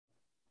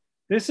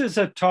This is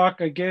a talk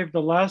I gave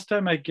the last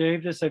time I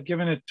gave this. I've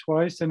given it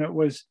twice, and it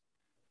was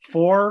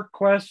 4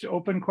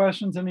 open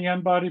questions in the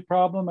n-body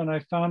problem, and I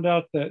found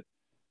out that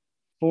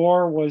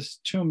 4 was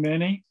too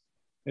many.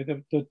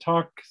 The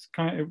talk's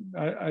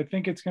I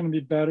think it's going to be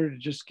better to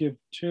just give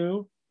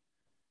 2.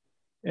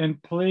 And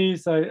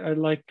please, I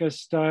like a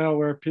style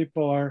where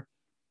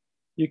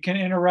you can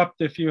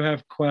interrupt if you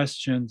have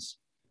questions.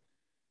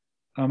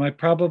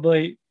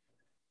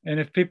 And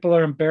if people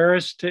are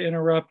embarrassed to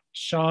interrupt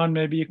Sean,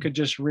 maybe you could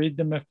just read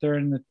them if they're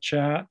in the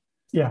chat.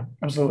 Yeah,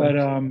 absolutely.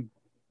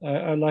 But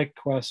I like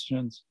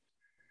questions.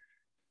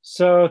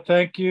 So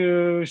thank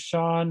you,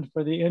 Sean,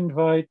 for the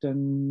invite,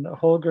 and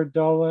Holger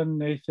Dolan,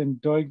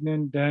 Nathan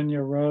Doignan,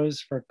 Daniel Rose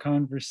for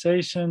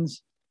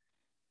conversations.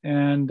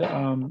 And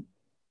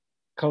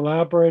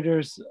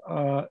collaborators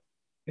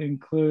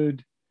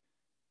include,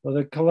 well,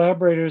 the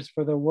collaborators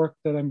for the work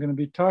that I'm going to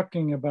be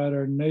talking about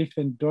are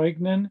Nathan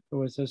Doignan, who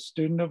was a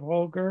student of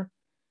Holger,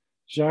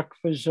 Jacques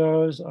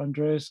Fajos,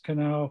 Andreas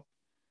Knauf,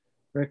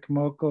 Rick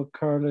Mokel,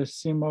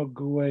 Carlosimo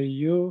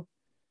Guayu,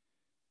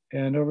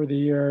 and over the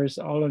years,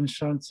 Alain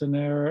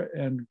Chancenaire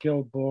and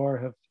Gil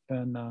Bohr have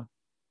been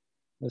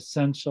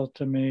essential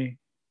to me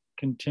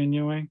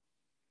continuing.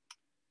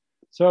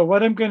 So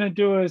what I'm going to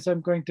do is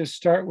I'm going to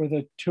start with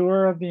a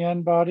tour of the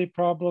n-body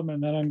problem,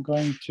 and then I'm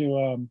going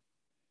to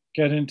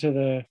get into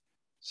the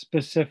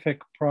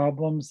specific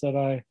problems that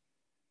I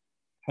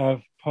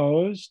have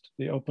posed,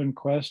 the open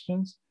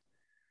questions.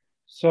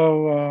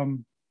 So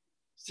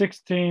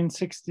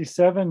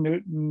 1667,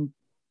 Newton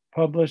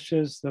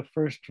publishes the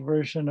first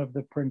version of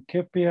the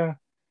Principia.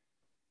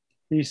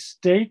 He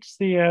states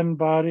the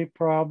n-body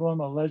problem,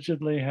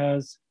 allegedly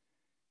has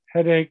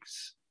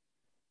headaches,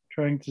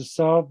 trying to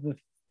solve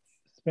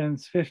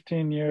spends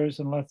 15 years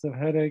and lots of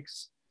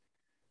headaches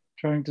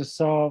trying to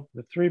solve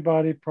the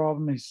 3-body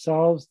problem. He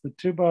solves the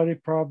 2-body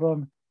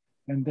problem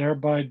and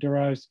thereby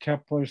derives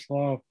Kepler's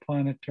law of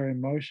planetary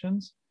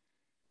motions.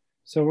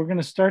 So we're going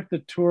to start the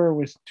tour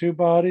with 2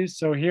 bodies.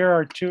 So here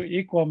are 2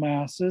 equal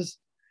masses,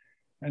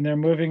 and they're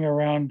moving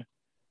around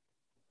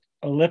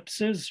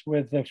ellipses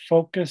with the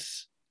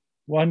focus,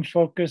 one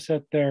focus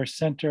at their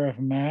center of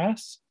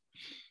mass.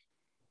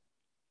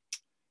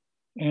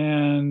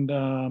 And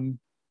I'm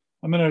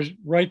going to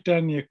write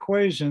down the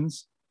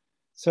equations.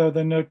 So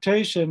the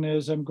notation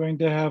is I'm going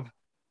to have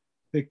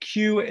the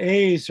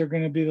QAs are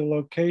going to be the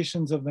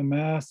locations of the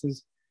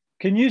masses.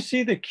 Can you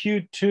see the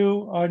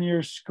Q2 on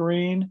your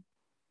screen?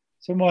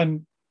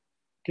 Someone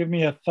give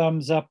me a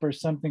thumbs up or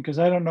something, because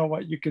I don't know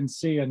what you can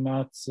see and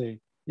not see.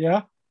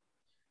 Yeah?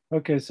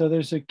 Okay, so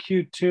there's a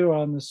Q2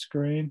 on the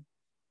screen.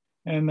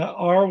 And the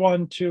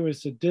R12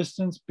 is the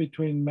distance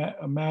between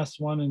mass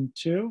 1 and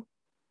 2.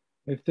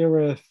 If there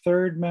were a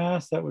third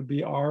mass, that would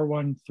be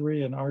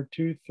R13 and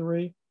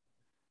R23.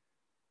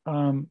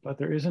 But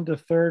there isn't a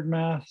third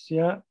mass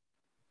yet.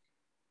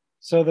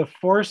 So the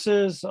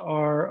forces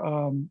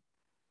are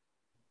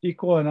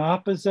equal and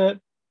opposite.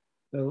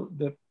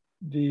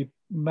 The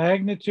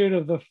magnitude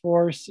of the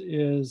force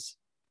is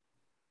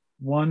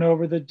 1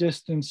 over the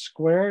distance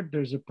squared.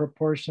 There's a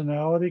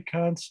proportionality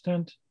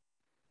constant.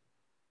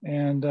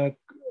 And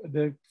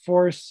the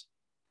force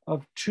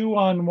of 2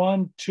 on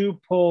 1, 2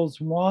 pulls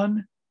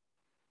 1.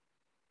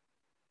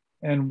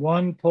 And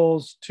 1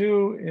 pulls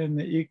 2 in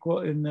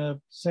the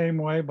same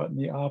way, but in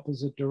the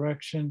opposite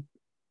direction.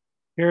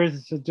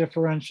 Here's the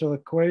differential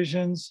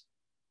equations.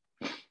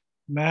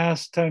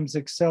 Mass times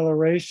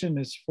acceleration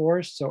is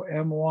force. So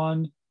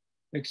M1,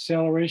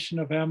 acceleration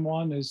of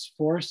M1 is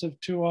force of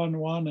 2 on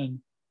 1, and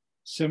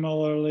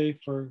similarly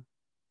for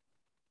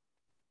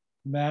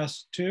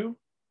mass 2.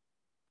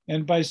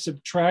 And by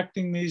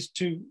subtracting these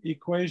 2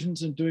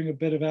 equations and doing a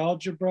bit of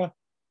algebra,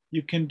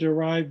 you can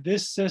derive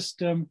this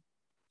system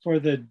for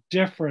the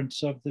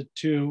difference of the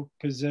 2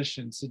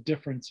 positions, the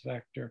difference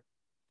vector.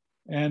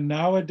 And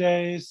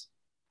nowadays,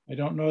 I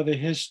don't know the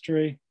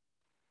history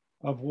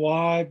of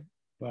why,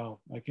 well,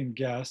 I can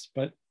guess,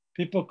 but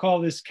people call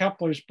this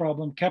Kepler's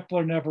problem.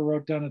 Kepler never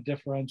wrote down a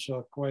differential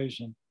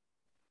equation,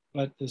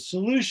 but the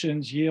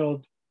solutions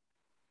yield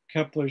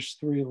Kepler's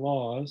 3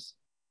 laws.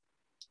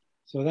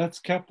 So that's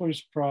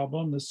Kepler's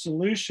problem. The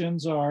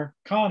solutions are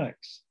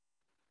conics,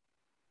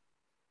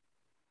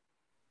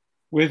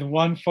 with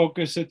 1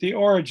 focus at the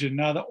origin.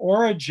 Now the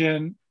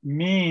origin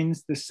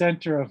means the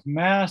center of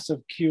mass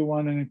of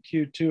Q1 and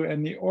Q2,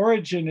 and the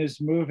origin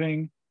is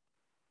moving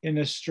in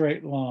a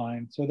straight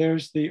line. So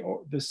there's the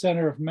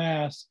center of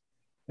mass,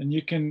 and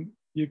you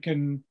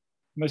can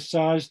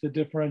massage the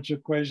differential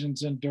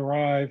equations and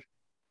derive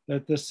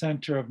that the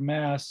center of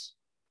mass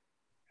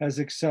has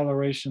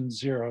acceleration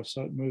 0,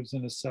 so it moves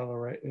in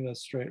a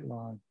straight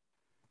line.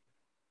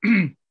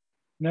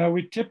 Now,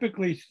 we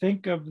typically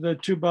think of the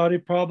 2-body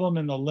problem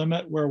in the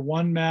limit where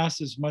one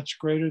mass is much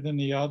greater than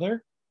the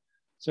other.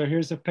 So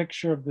here's a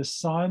picture of the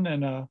sun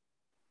and a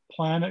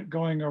planet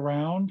going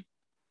around.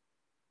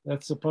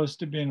 That's supposed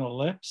to be an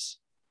ellipse.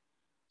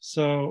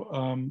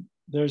 So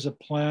there's a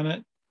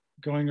planet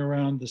going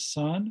around the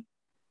sun.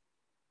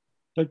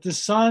 But the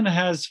sun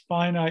has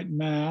finite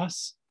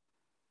mass.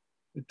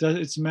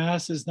 Its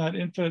mass is not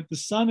infinite. The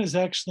sun is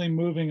actually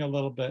moving a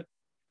little bit.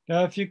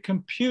 Now, if you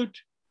compute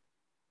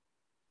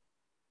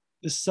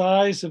the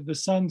size of the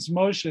sun's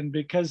motion,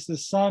 because the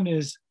sun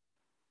is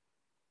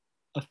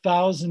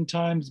 1,000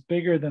 times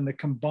bigger than the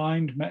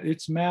combined,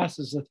 its mass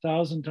is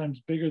 1,000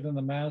 times bigger than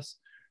the mass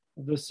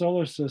of the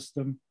solar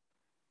system,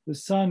 the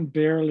sun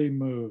barely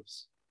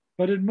moves,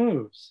 but it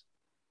moves.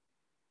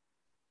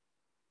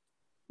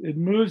 It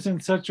moves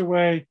in such a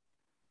way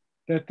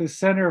that the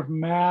center of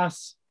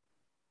mass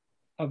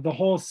of the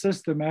whole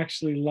system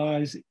actually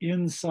lies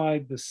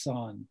inside the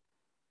sun,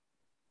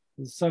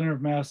 the center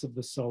of mass of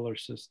the solar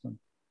system.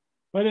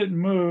 But it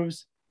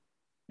moves,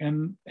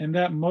 and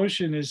that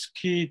motion is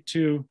key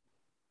to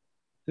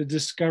the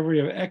discovery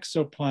of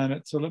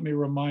exoplanets. So let me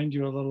remind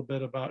you a little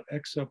bit about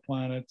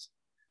exoplanets.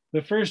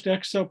 The first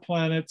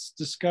exoplanets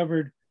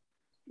discovered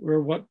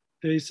were what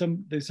they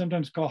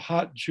sometimes call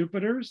hot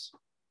Jupiters.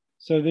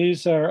 So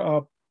these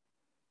are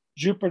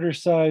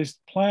Jupiter-sized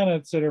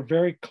planets that are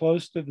very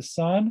close to the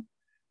sun.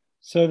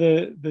 So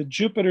the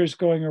Jupiter's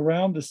going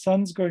around, the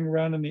sun's going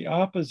around in the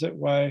opposite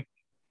way.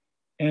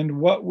 And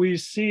what we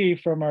see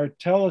from our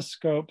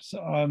telescopes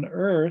on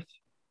Earth,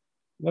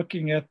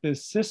 looking at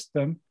this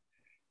system,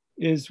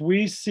 is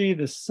we see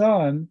the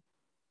sun,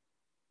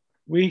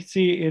 we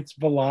see its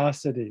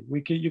velocity.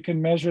 You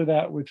can measure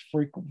that with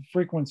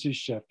frequency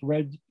shift,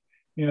 red,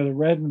 the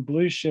red and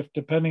blue shift,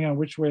 depending on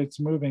which way it's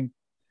moving.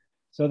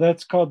 So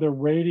that's called the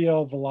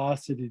radial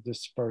velocity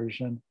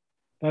dispersion.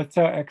 That's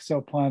how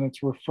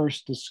exoplanets were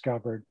first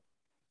discovered.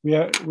 We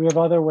have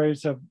other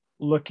ways of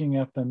looking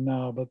at them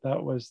now, but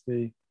that was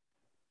the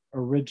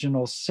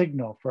original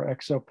signal for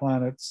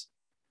exoplanets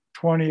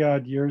 20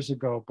 odd years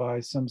ago by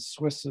some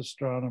Swiss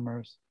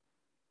astronomers.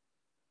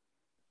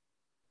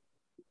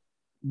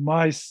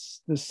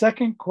 The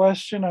second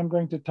question I'm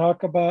going to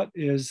talk about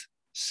is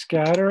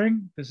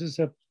scattering. This is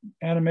an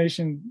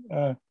animation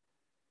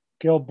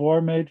Gil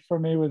Bohr made for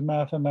me with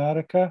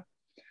Mathematica.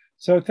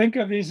 So think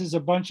of these as a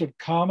bunch of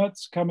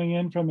comets coming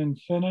in from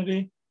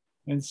infinity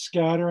and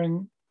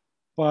scattering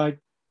by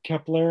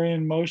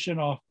Keplerian motion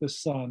off the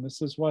sun.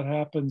 This is what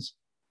happens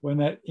when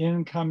that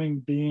incoming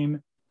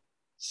beam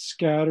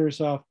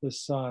scatters off the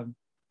sun.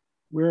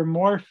 We're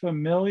more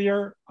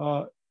familiar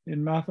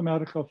in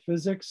mathematical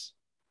physics.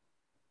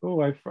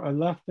 Oh, I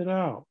left it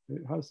out.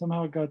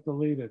 Somehow it got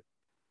deleted.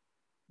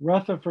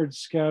 Rutherford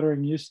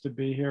scattering used to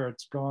be here.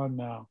 It's gone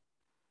now.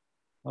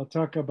 I'll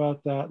talk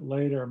about that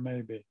later,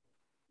 maybe.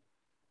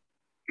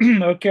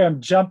 Okay,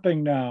 I'm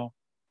jumping now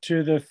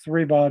to the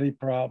three-body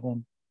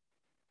problem.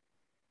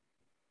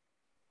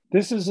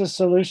 This is a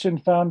solution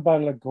found by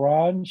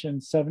Lagrange in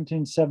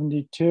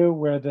 1772,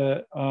 where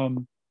the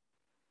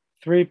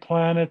three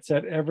planets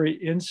at every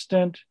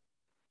instant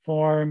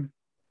form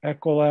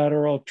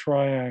equilateral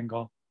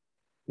triangle.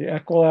 The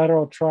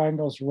equilateral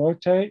triangles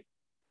rotate.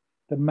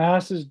 The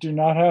masses do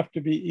not have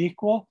to be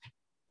equal.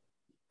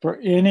 For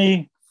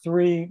any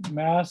three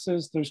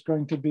masses, there's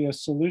going to be a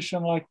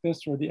solution like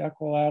this where the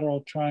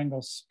equilateral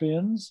triangle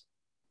spins.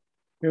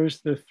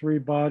 Here's the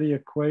three-body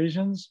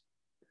equations.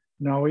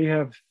 Now we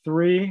have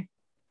three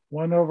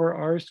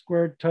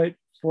 1/r² type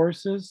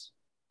forces.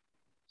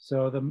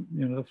 So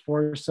the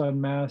force on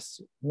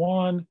mass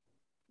 1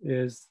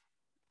 is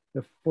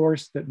the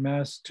force that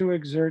mass 2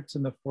 exerts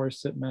and the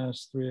force that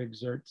mass 3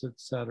 exerts,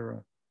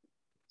 etc.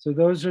 So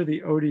those are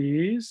the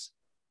ODEs.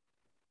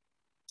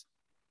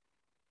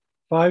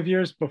 5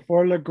 years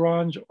before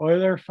Lagrange,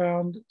 Euler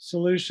found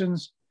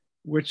solutions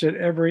which at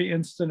every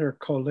instant are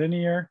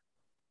collinear.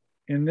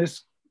 In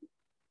this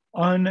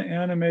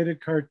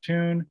unanimated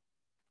cartoon,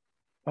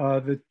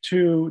 the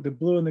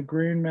blue and the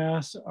green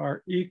mass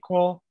are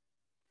equal.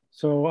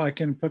 So I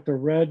can put the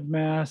red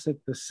mass at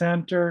the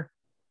center,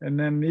 and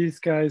then these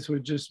guys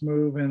would just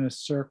move in a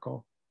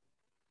circle.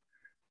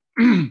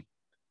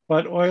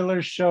 But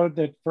Euler showed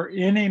that for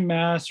any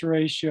mass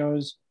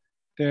ratios,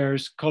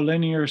 there's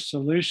collinear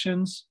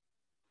solutions.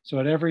 So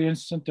at every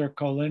instant, they're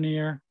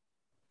collinear.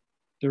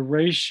 The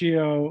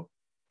ratio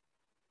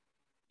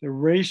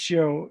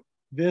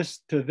this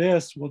to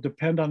this will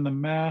depend on the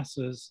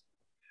masses.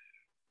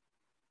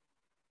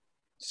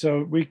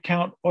 So we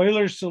count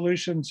Euler's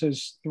solutions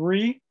as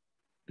 3,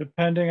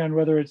 depending on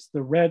whether it's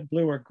the red,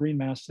 blue, or green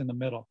mass in the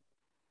middle.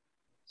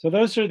 So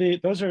those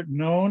are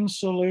known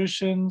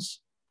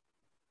solutions.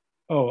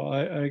 Oh,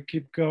 I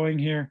keep going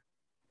here.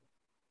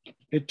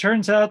 It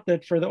turns out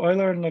that for the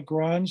Euler and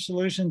Lagrange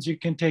solutions, you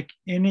can take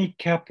any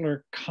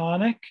Kepler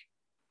conic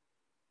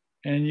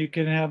and you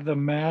can have the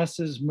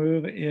masses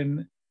move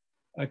in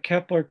a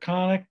Kepler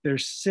conic. They're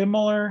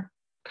similar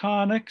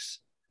conics.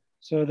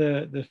 So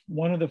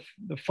one of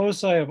the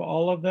foci of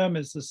all of them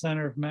is the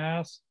center of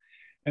mass.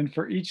 And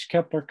for each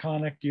Kepler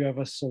conic, you have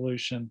a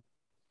solution.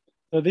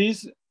 So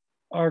these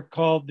are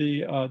called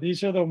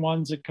these are the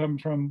ones that come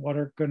from what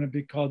are going to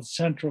be called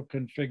central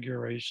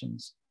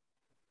configurations.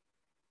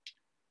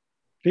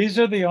 These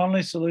are the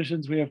only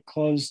solutions we have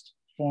closed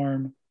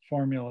form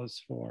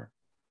formulas for.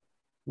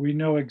 We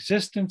know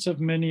existence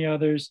of many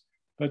others,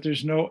 but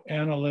there's no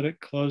analytic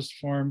closed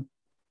form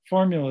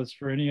formulas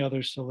for any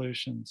other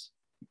solutions.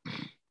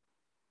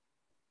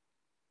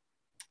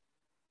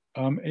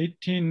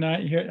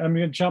 1890 here. I'm going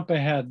to jump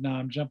ahead now.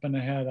 I'm jumping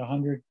ahead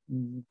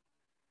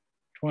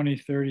 120,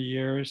 30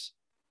 years.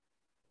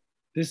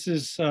 This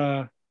is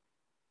an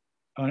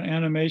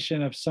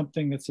animation of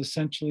something that's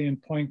essentially in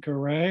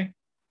Poincaré.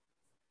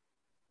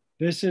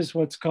 This is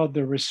what's called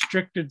the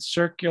restricted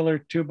circular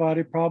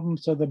two-body problem.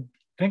 So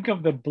think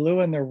of the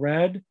blue and the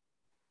red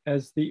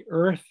as the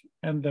Earth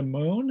and the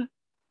moon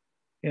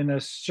in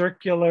a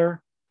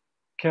circular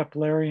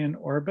Keplerian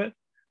orbit.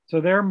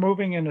 So they're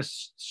moving in a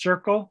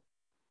circle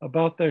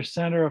about their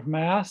center of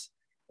mass,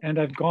 and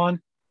I've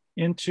gone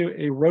into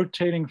a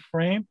rotating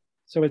frame.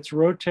 So it's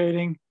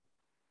rotating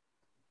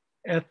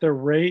at the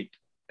rate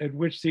at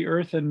which the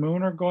Earth and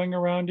moon are going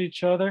around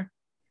each other.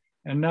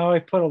 And now I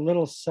put a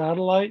little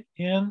satellite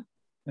in,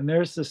 and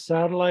there's the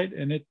satellite,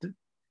 and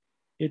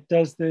it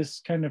does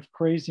this kind of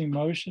crazy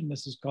motion.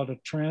 This is called a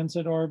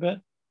transit orbit.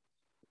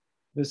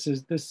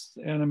 This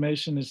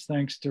animation is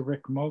thanks to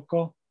Rick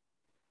Mokel.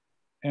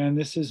 And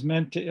this is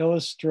meant to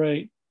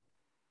illustrate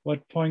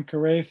what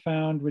Poincaré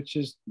found, which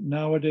is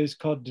nowadays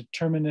called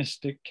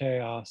deterministic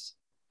chaos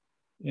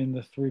in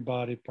the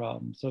three-body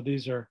problem. So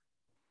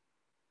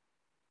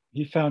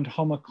he found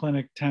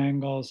homoclinic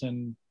tangles,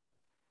 and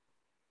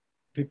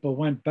people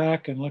went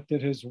back and looked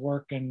at his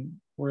work and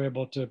were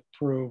able to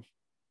prove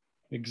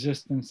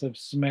existence of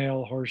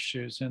Smale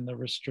horseshoes in the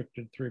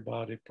restricted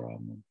three-body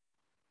problem.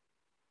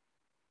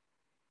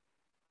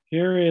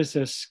 Here is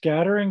a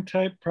scattering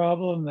type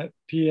problem that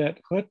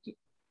Piet Hut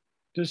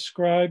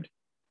described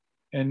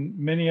and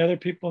many other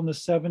people in the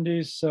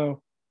 70s.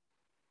 So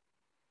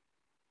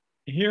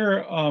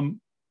here,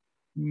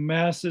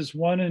 masses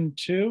 1 and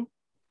 2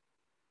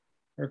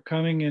 are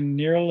coming in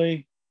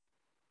nearly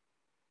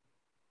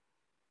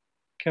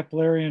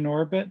Keplerian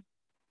orbit,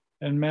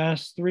 and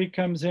mass 3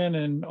 comes in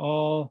and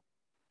all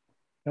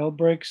hell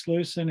breaks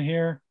loose in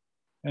here.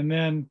 And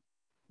then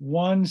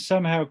 1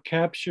 somehow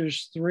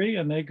captures 3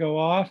 and they go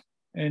off,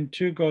 and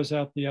 2 goes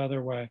out the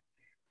other way.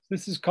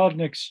 This is called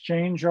an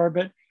exchange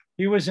orbit.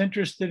 He was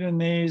interested in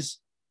these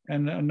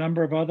and a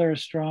number of other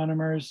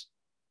astronomers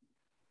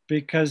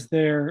because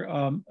they're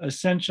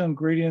essential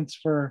ingredients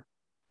for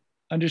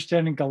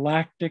understanding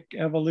galactic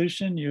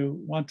evolution. You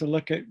want to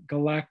look at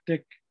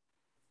galactic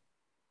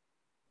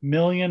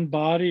million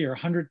body or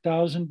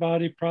 100,000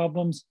 body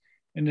problems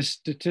in a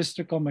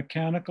statistical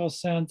mechanical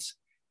sense.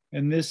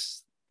 And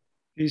these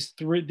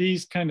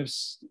kind of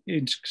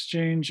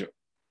exchange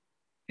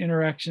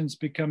interactions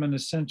become an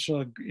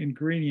essential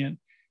ingredient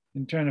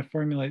in trying to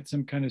formulate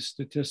some kind of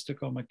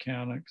statistical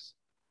mechanics.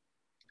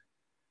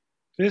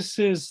 This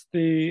is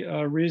the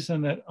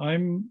reason that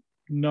I'm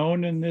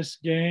known in this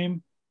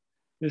game.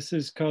 This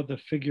is called the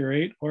figure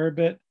 8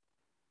 orbit.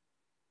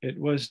 It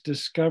was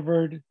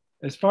discovered,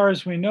 as far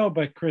as we know,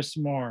 by Chris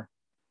Moore.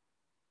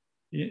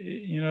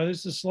 You know,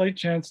 there's a slight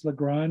chance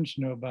Lagrange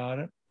knew about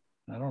it.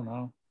 I don't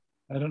know.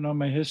 I don't know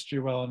my history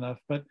well enough,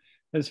 but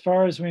as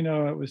far as we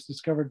know, it was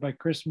discovered by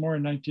Chris Moore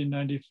in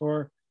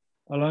 1994.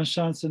 Alain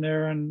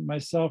Chansonnier and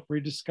myself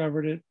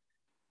rediscovered it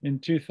in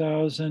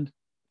 2000.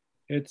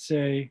 It's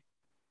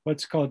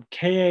what's called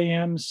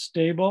KAM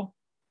stable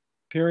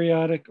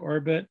periodic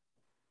orbit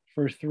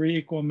for 3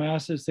 equal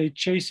masses. They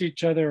chase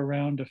each other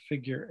around a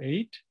figure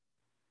 8.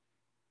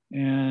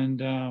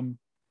 And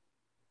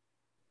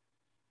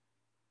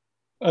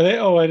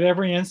at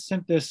every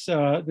instant, this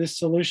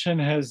solution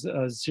has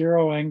a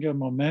 0 angular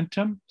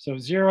momentum. So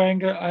 0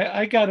 angular,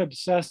 I got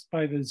obsessed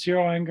by the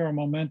 0 angular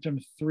momentum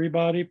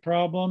 3-body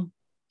problem.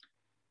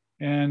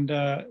 And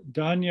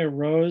Danya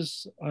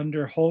Rose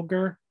under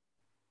Holger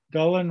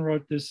Dulin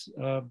wrote this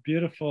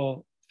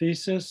beautiful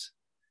thesis.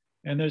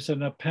 And there's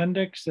an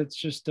appendix that's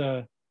just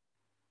a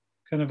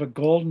kind of a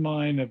gold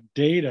mine of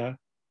data.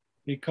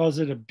 He calls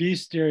it a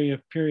bestiary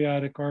of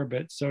periodic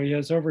orbits. So he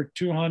has over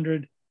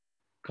 200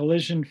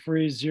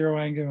 collision-free 0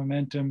 angular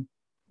momentum,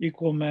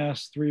 equal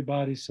mass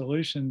 3-body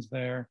solutions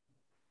there.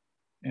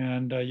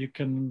 And you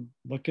can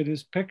look at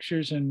his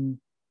pictures, and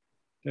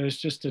there's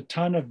just a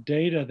ton of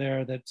data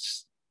there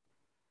that's,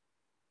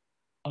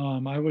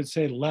 I would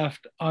say,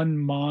 left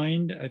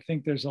unmined. I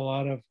think there's a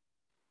lot of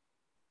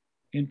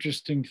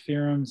interesting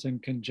theorems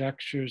and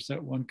conjectures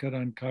that one could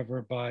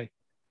uncover by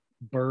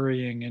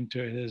burying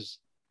into his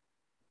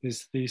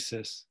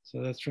thesis.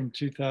 So that's from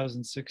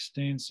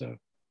 2016. So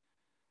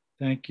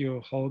thank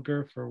you,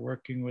 Holger, for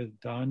working with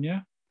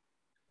Danya.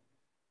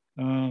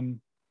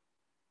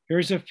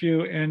 Here's a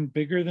few n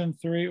bigger than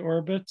 3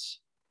 orbits.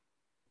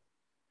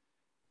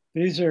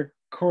 These are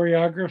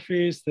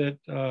choreographies that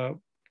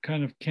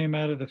kind of came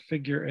out of the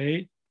figure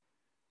 8.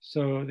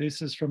 So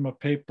this is from a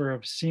paper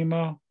of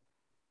Simo.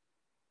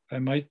 I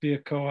might be a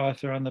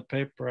co-author on the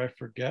paper, I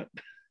forget.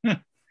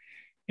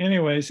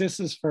 Anyways,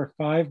 this is for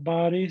 5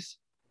 bodies.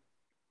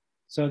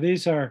 So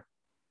these are,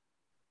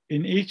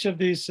 in each of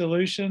these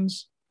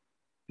solutions,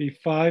 the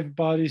 5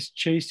 bodies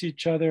chase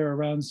each other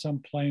around some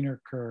planar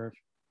curve.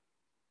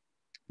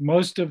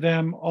 Most of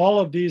them, all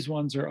of these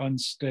ones are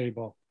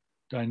unstable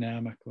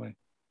dynamically.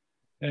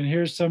 And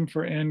here's some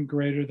for n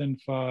greater than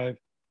 5.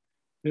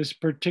 This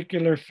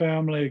particular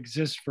family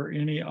exists for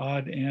any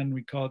odd n.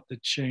 We call it the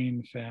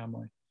chain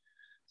family.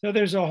 So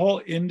there's a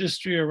whole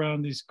industry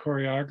around these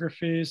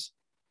choreographies.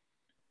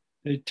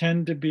 They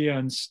tend to be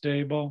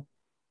unstable.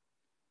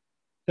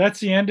 That's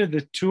the end of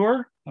the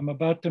tour. I'm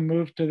about to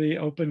move to the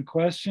open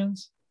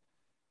questions.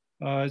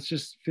 It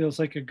just feels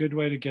like a good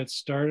way to get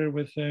started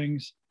with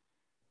things.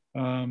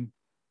 So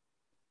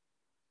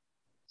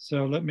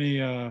let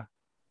me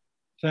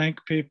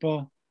thank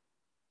people.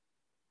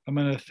 I'm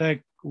going to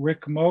thank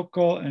Rick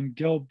Mokel and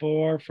Gil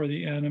Bohr for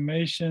the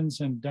animations,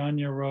 and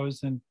Danya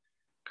Rose and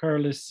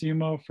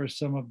Carlissimo for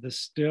some of the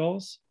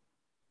stills.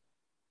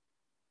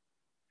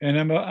 And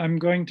I'm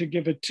going to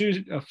give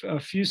a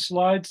few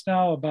slides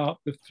now about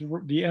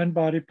the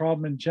n-body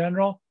problem in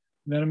general.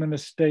 And then I'm going to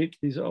state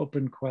these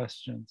open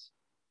questions.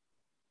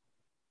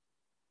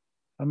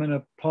 I'm going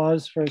to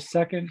pause for a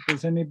second.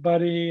 Does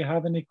anybody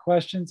have any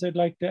questions they'd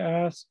like to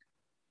ask?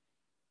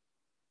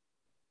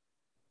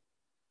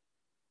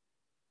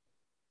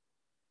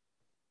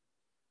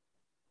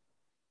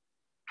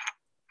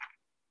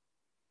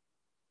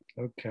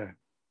 Okay.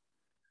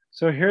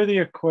 So here are the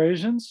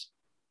equations.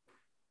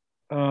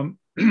 Here,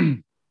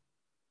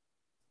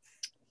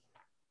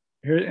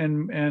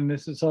 and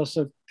this is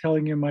also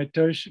telling you my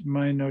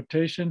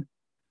notation.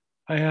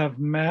 I have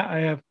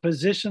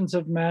positions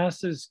of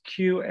masses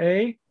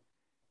QA,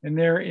 and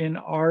they're in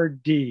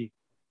RD.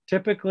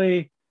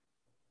 Typically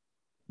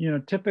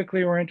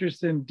we're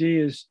interested in D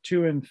is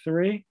 2 and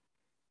 3.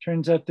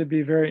 Turns out to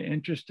be very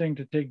interesting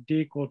to take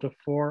D equal to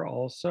 4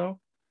 also.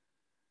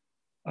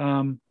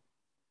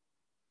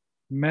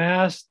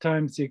 Mass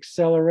times the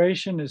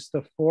acceleration is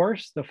the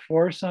force. The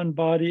force on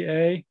body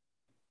A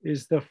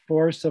is the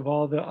force of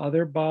all the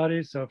other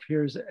bodies. So if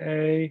here's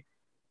A,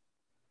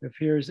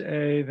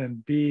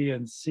 then B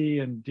and C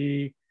and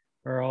D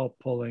are all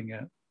pulling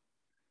it.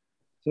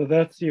 So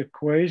that's the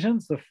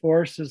equations. The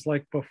force is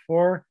like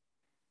before.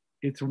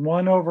 It's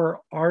 1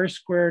 over R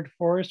squared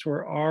force,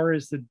 where R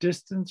is the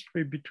distance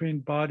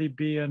between body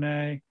B and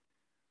A.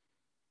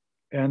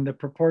 And the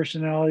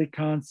proportionality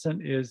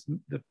constant is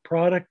the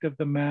product of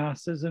the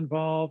masses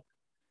involved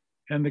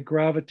and the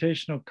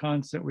gravitational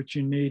constant, which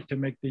you need to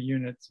make the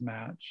units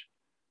match.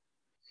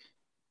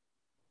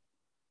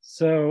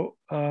 So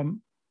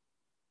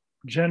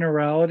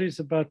generalities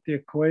about the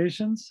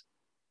equations.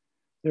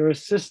 They're a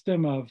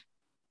system of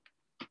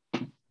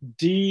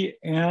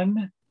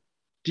dn,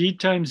 d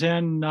times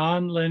n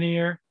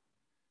nonlinear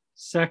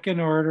second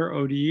order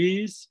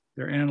ODEs.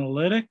 They're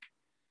analytic.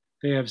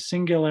 They have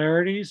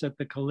singularities at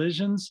the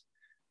collisions.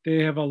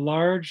 They have a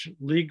large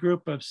Lie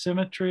group of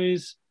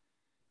symmetries,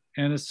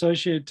 and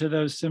associated to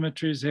those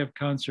symmetries, they have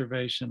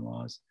conservation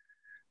laws.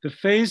 The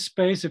phase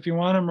space, if you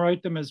want to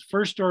write them as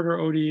first order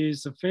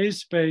ODEs, the phase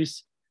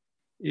space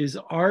is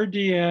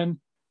RDN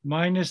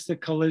minus the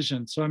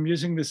collision. So I'm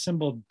using the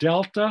symbol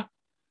delta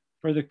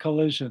for the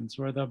collisions,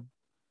 where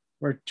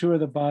 2 of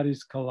the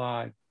bodies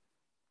collide,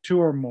 2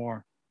 or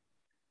more.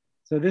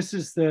 So this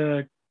is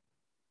the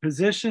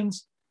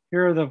positions.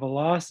 Here are the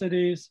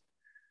velocities.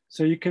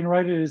 So you can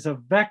write it as a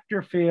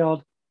vector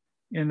field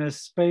in a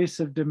space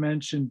of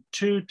dimension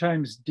 2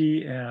 times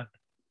dn.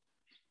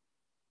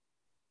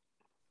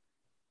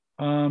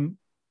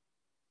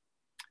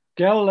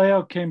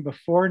 Galileo came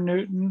before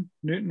Newton.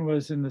 Newton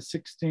was in the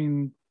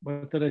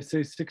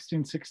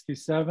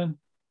 1667.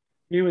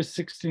 He was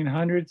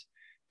 1600s.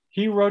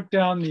 He wrote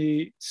down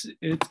it's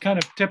kind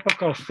of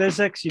typical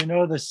physics. You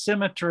know the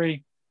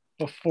symmetry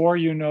before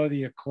you know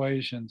the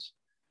equations.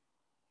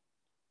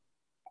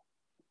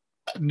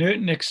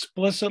 Newton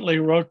explicitly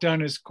wrote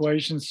down his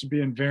equations to be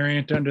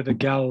invariant under the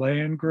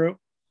Galilean group.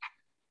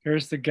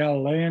 Here's the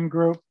Galilean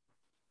group.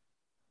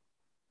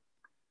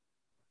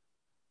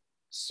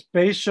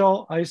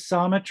 Spatial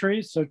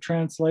isometry, so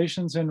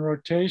translations and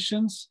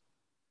rotations.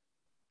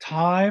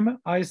 Time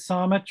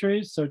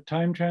isometry, so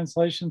time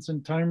translations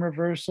and time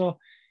reversal.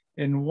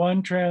 In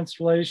one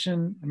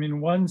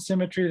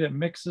symmetry that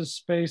mixes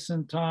space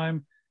and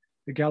time,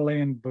 the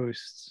Galilean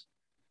boosts.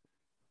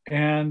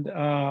 And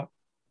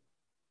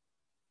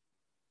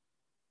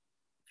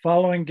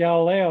following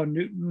Galileo,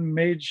 Newton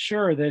made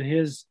sure that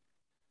his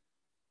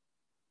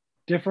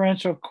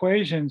differential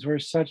equations were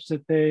such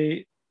that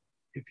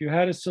if you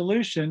had a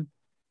solution,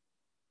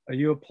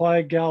 you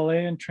apply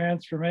Galilean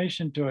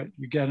transformation to it,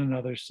 you get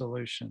another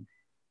solution.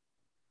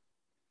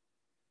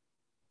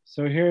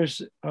 So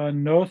here's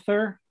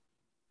Noether.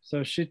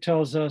 So she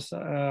tells us,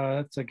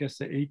 that's I guess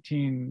the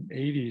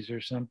 1880s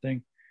or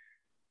something.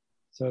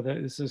 So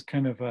that this is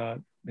kind of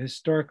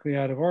historically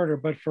out of order,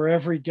 but for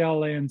every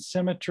Galilean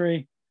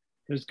symmetry,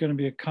 there's going to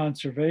be a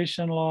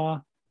conservation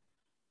law.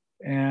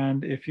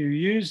 And if you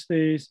use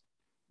these,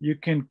 you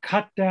can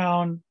cut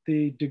down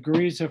the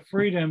degrees of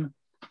freedom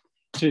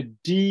to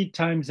d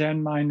times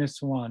n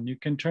minus 1. You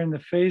can turn the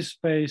phase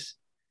space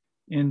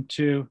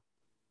into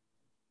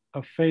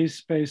a phase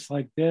space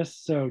like this.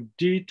 So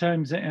d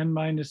times n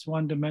minus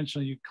 1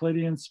 dimensional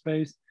Euclidean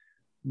space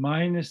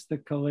minus the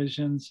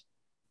collisions,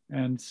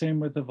 and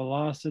same with the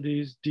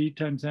velocities, d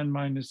times n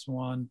minus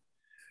 1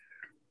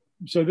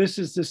 So this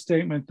is the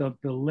statement that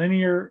the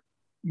linear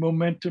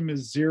momentum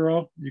is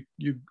zero.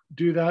 You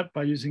do that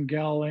by using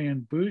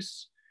Galilean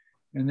boosts,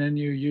 and then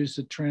you use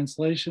the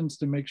translations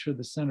to make sure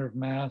the center of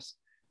mass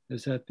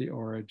is at the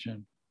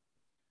origin.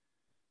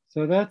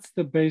 So that's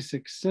the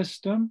basic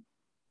system.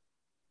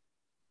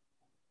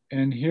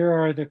 And here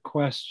are the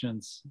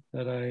questions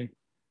that I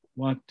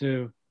want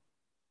to,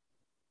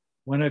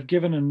 when I've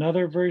given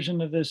another version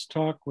of this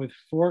talk with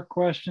 4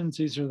 questions,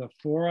 these are the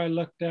 4 I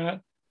looked at.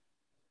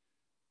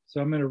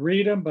 So I'm going to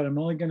read them, but I'm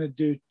only going to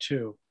do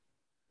 2.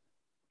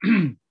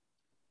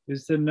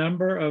 Is the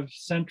number of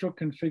central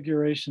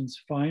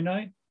configurations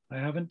finite?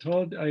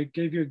 I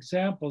gave you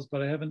examples,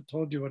 but I haven't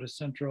told you what a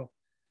central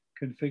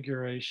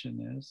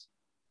configuration is.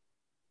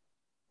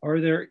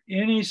 Are there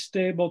any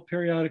stable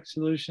periodic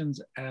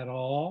solutions at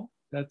all?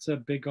 That's a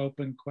big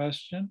open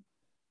question.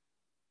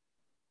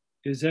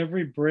 Is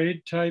every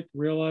braid type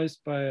realized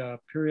by a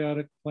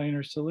periodic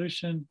planar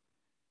solution?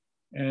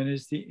 And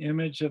is the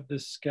image of the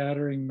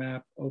scattering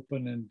map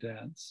open and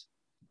dense?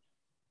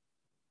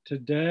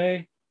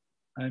 Today,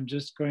 I'm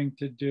just going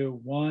to do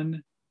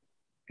 1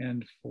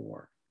 and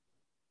 4.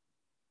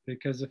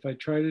 Because if I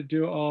try to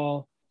do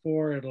all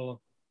 4,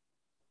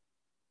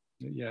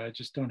 I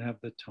just don't have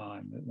the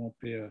time. It won't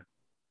be a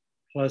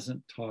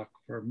pleasant talk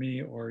for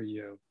me or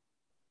you.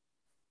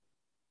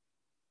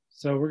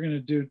 So we're going to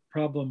do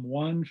problem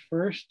 1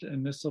 first,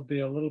 and this will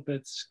be a little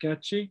bit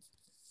sketchy.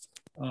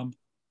 I'm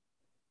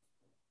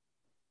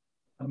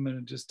going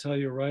to just tell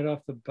you right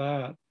off the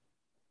bat,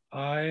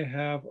 I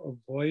have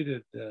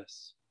avoided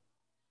this.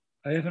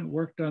 I haven't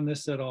worked on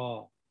this at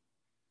all.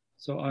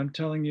 So I'm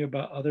telling you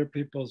about other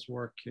people's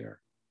work here.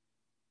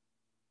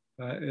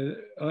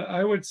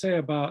 I would say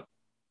about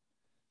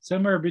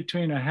somewhere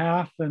between a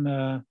half and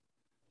a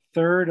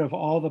third of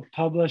all the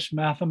published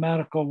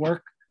mathematical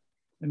work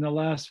in the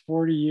last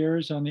 40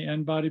 years on the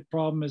n-body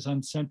problem is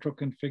on central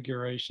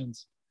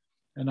configurations,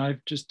 and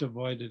I've just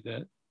avoided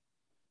it.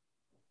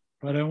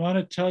 But I want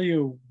to tell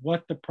you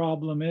what the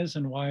problem is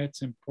and why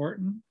it's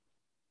important.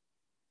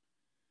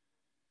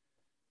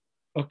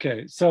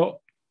 Okay, so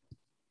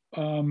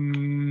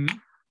the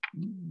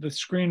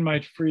screen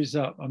might freeze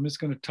up. I'm just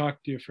going to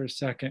talk to you for a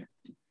second.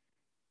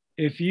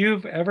 If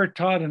you've ever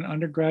taught an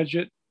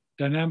undergraduate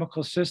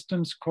dynamical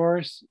systems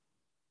course,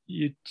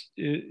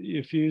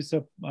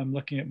 I'm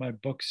looking at my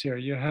books here,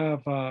 you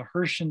have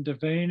Hirsch and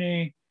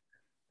Devaney,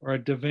 or a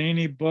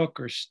Devaney book,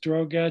 or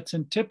Strogatz,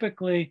 and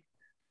typically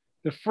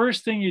the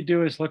first thing you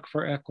do is look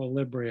for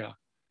equilibria.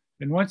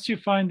 And once you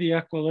find the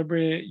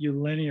equilibria, you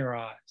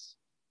linearize.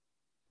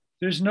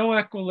 There's no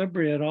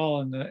equilibria at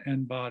all in the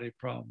n-body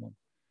problem.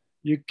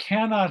 You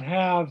cannot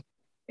have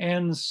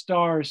n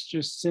stars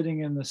just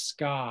sitting in the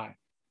sky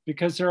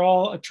because they're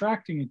all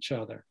attracting each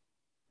other.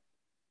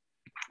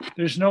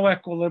 There's no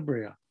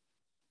equilibria.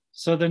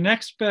 So the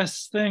next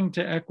best thing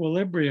to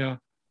equilibria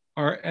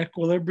are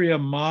equilibria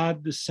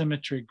mod the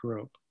symmetry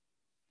group.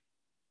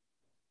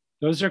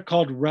 Those are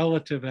called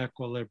relative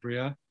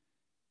equilibria.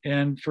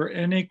 And for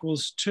n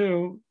equals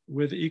 2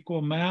 with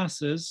equal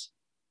masses,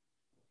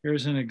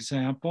 here's an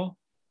example.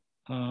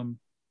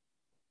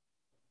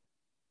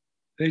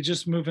 They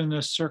just move in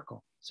a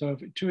circle. So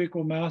if 2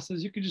 equal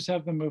masses, you can just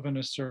have them move in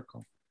a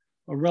circle.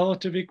 A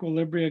relative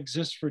equilibria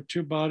exists for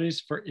 2 bodies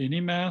for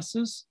any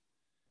masses.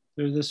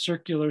 They're the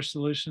circular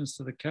solutions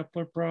to the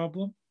Kepler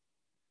problem.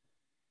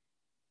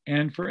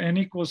 And for n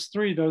equals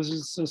 3, those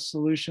are the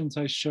solutions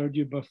I showed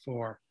you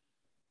before.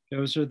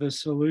 Those are the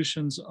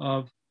solutions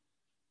of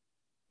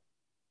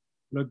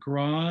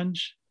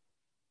Lagrange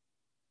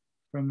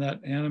from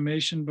that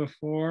animation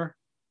before,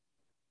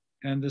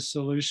 and the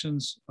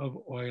solutions of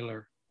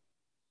Euler,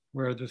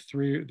 where the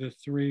three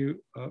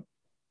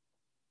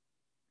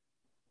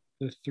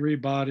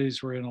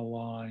bodies were in a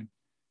line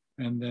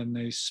and then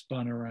they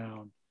spun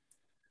around.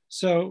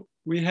 So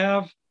we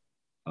have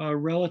a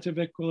relative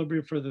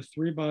equilibrium for the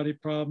 3-body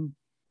problem.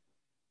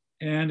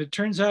 And it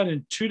turns out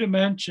in 2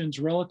 dimensions,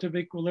 relative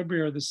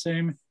equilibria are the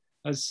same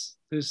as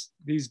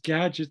these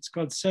gadgets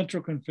called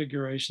central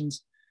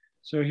configurations.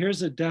 So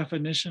here's a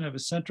definition of a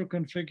central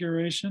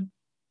configuration.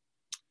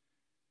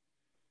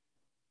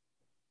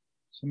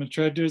 So I'm going to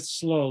try to do it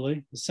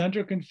slowly. The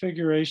central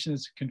configuration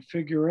is a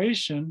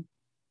configuration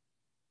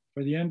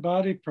for the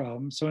n-body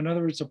problem. So in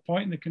other words, a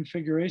point in the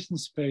configuration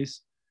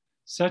space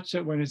such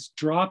that when it's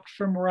dropped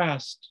from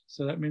rest,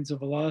 so that means the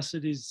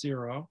velocity is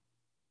 0,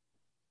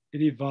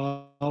 it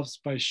evolves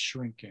by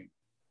shrinking.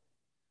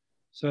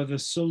 So the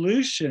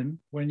solution,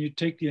 when you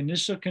take the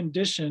initial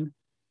condition,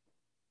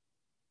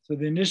 so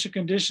the initial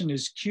condition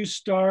is Q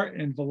star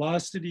and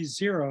velocity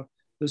 0,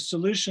 the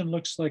solution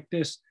looks like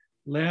this.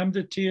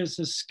 Lambda t is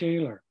a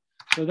scalar.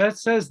 So that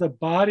says the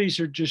bodies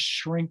are just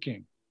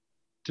shrinking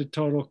to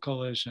total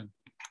collision.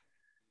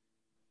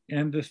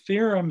 And the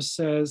theorem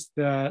says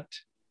that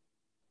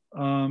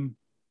in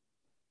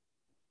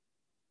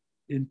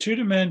 2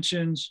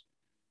 dimensions,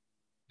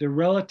 the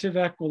relative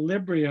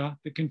equilibria,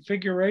 the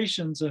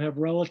configurations that have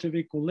relative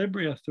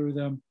equilibria through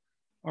them,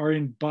 are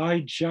in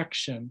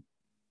bijection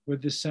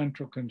with the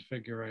central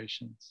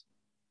configurations.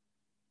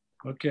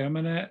 Okay, I'm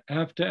gonna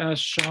have to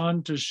ask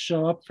Sean to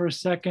show up for a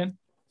second.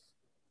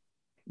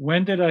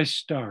 When did I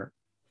start?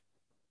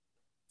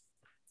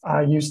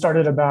 You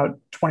started about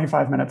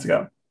 25 minutes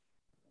ago.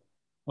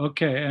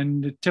 Okay,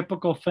 and the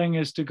typical thing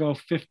is to go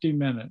 50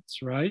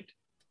 minutes, right?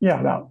 Yeah,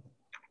 about.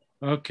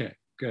 Okay,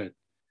 good.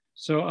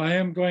 So I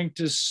am going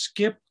to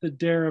skip the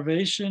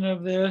derivation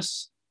of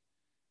this,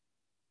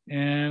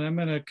 and I'm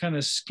going to kind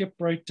of skip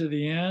right to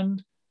the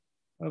end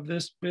of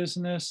this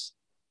business.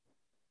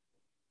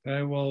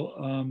 I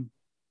will,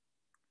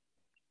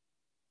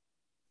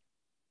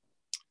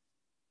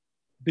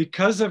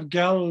 because of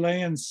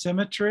Galilean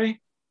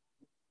symmetry,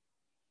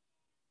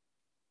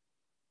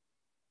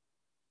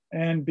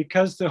 and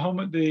because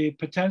the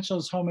potential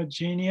is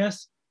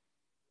homogeneous,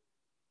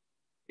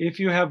 if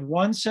you have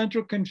one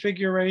central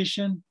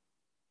configuration,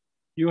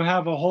 you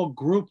have a whole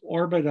group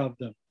orbit of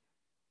them.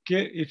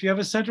 If you have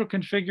a central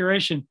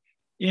configuration,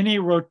 any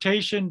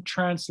rotation,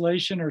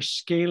 translation, or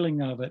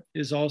scaling of it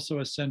is also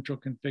a central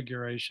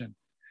configuration.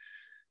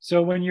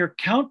 So when you're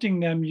counting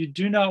them, you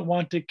do not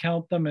want to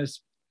count them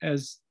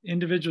as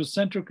individual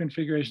central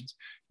configurations.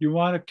 You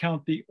want to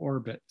count the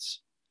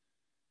orbits.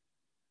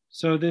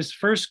 So this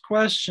first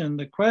question,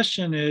 the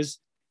question is,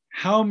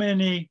 how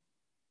many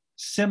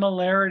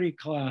similarity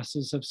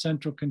classes of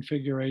central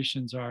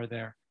configurations are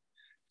there?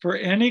 For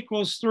n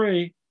equals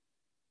 3,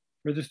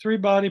 for the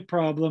three-body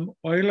problem,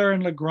 Euler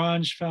and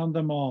Lagrange found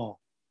them all.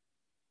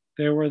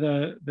 There were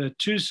the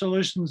two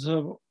solutions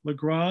of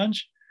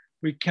Lagrange.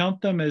 We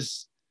count them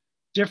as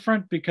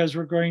different because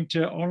we're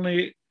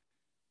only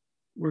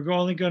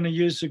going to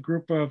use a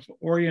group of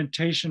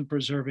orientation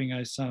preserving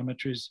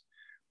isometries.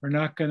 We're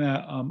not going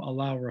to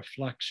allow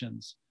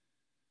reflections.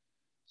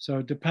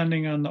 So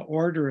depending on the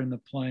order in the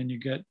plane, you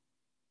get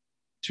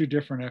two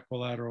different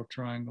equilateral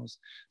triangles.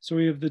 So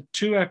we have the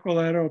two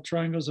equilateral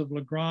triangles of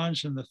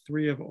Lagrange and the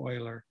three of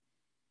Euler.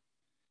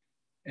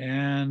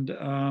 And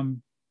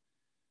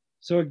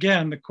so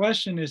again, the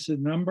question is the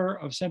number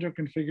of central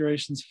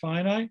configurations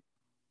finite?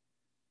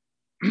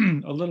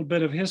 A little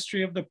bit of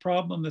history of the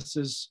problem. This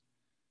is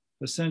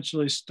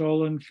essentially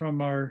stolen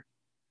from our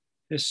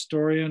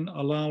historian.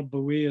 Alain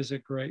Bouy is a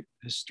great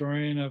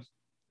historian of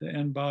the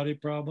n-body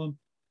problem.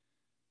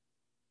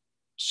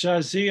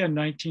 Chassis in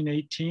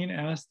 1918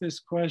 asked this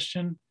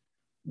question.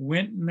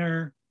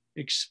 Wintner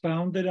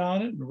expounded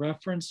on it and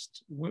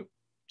referenced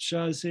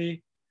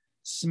Chassis.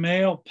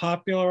 Smale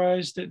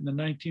popularized it in the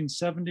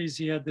 1970s.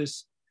 He had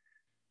this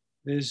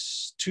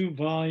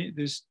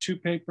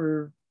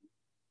two-paper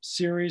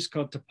series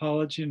called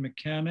Topology and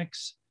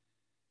Mechanics,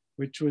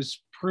 which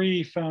was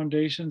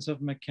pre-foundations of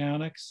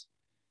mechanics.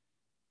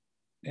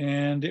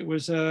 And it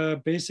was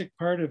a basic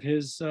part of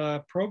his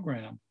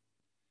program.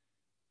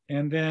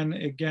 And then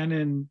again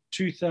in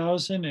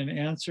 2000, in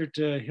answer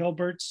to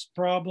Hilbert's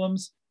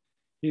problems,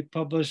 he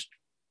published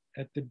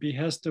at the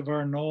behest of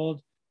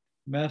Arnold,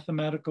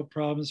 Mathematical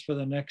Problems for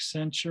the Next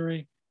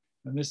Century.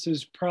 And this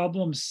is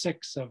problem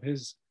 6 of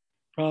his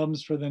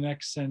problems for the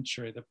next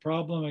century. The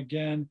problem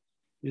again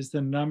is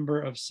the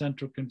number of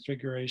central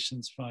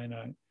configurations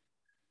finite.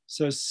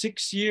 So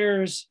 6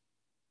 years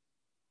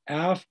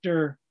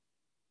after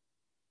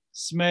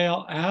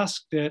Smale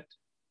asked it,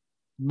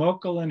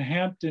 Mokel and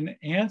Hampton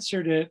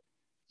answered it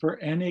for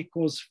n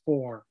equals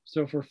 4.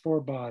 So for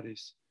 4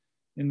 bodies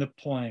in the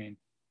plane.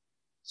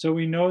 So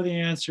we know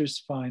the answer is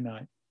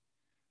finite.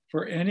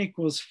 For n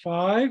equals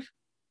 5,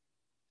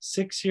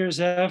 6 years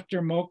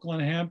after Mokel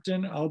and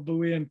Hampton,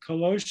 Albouy and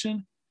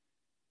Koloshin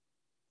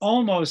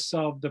almost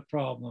solved the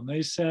problem.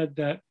 They said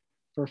that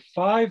for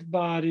 5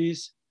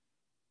 bodies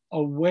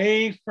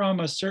away from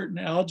a certain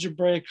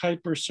algebraic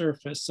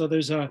hypersurface, so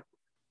there's a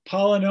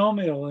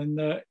polynomial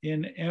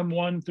in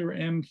M1 through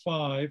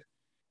M5,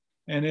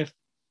 and if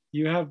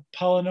you have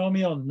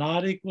polynomial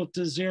not equal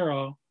to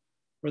 0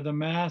 for the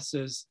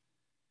masses,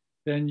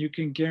 then you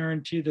can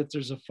guarantee that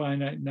there's a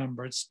finite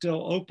number. It's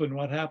still open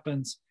what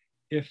happens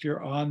if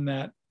you're on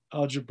that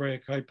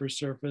algebraic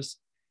hypersurface.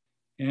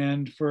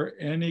 And for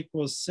n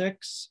equals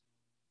 6,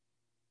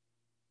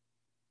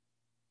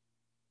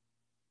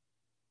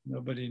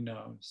 nobody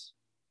knows.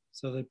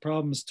 So the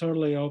problem is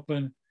totally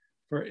open.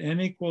 For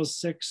n equals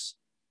 6,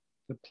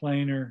 the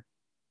planar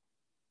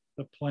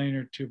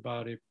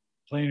 2-body,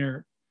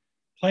 planar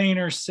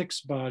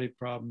 6-body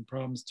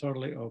problem's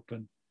totally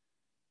open.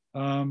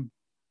 A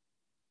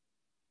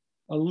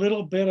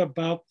little bit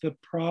about the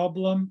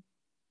problem.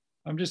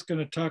 I'm just going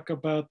to talk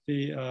about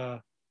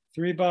the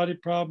 3-body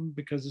problem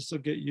because this will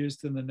get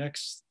used in the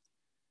next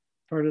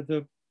part of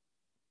the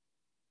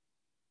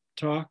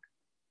talk.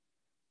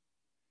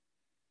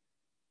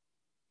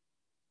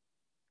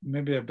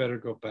 Maybe I better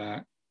go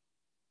back.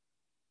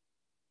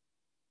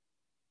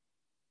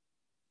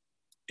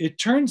 It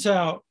turns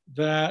out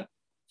that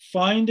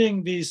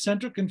finding these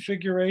central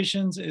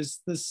configurations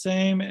is the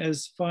same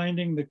as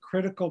finding the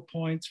critical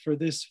points for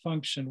this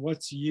function.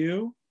 What's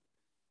U?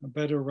 I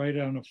better write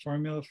down a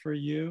formula for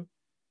U.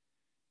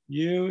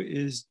 U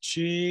is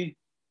G.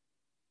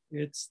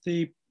 It's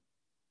the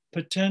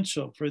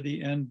potential for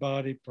the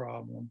n-body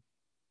problem.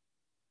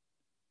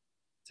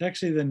 It's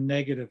actually the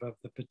negative of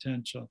the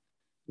potential.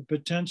 The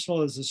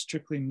potential is a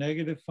strictly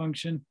negative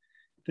function.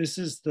 This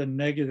is the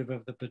negative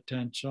of the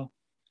potential.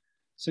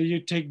 So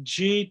you take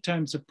G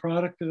times the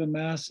product of the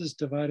masses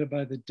divided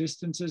by the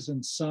distances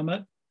and sum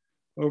it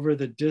over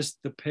the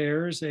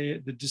pairs, the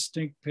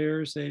distinct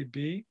pairs A,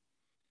 B.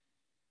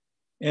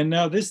 And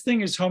now this thing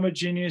is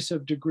homogeneous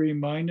of degree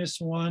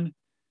 -1.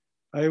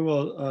 I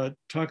will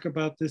talk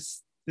about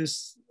this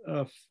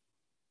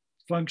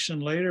function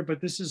later, but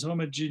this is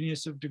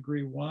homogeneous of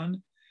degree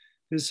 1.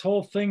 This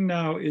whole thing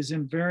now is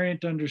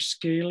invariant under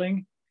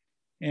scaling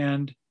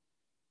and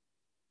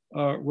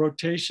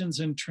rotations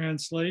and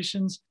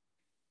translations.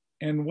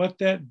 And what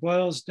that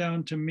boils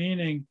down to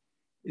meaning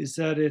is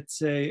that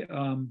it's a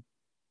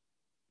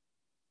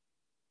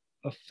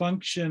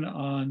function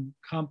on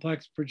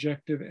complex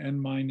projective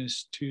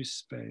n-2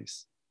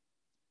 space.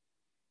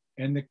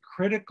 And the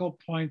critical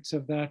points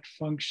of that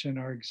function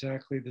are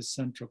exactly the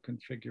central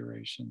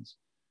configurations.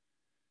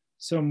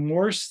 So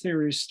Morse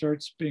theory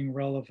starts being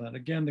relevant.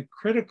 Again, the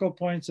critical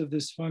points of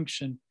this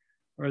function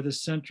are the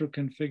central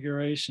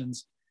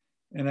configurations.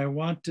 And I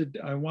want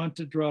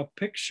to draw a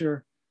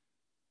picture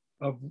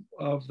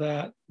of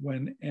that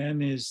when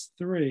n is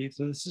 3.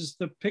 So this is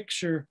the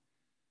picture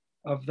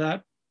of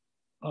that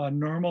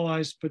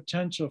normalized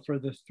potential for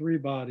the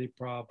 3-body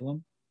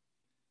problem.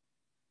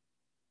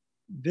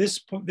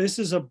 This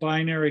is a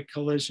binary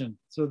collision.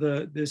 So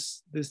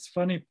this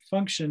funny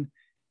function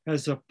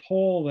has a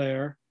pole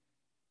there.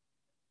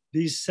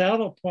 These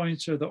saddle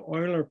points are the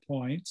Euler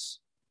points.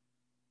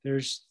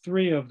 There's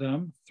 3 of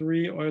them,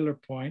 3 Euler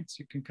points.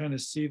 You can kind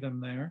of see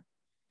them there.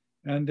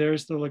 And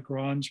there's the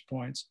Lagrange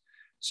points.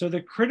 So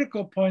the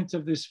critical points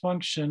of this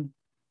function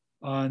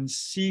on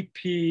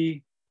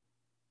CP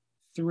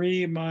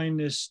 3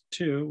 minus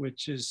 2,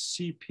 which is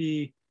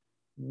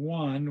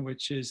CP1,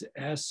 which is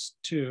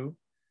S2,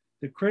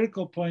 the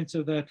critical points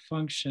of that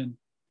function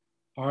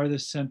are the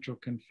central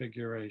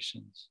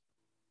configurations.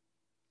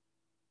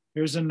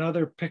 Here's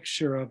another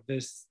picture of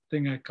this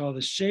thing I call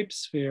the shape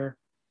sphere,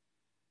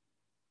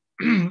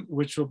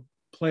 which will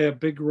play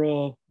a big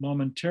role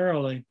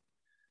momentarily.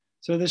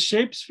 So the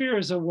shape sphere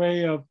is a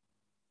way of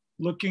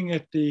looking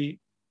at the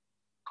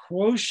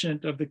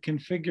quotient of the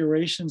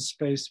configuration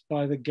space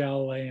by the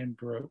Galilean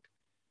group.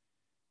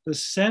 The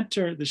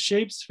center, the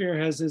shape sphere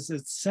has as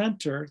its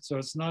center, so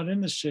it's not in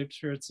the shape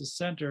sphere, it's the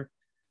center.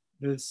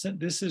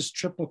 This is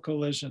triple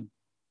collision.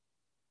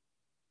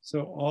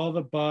 So all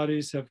the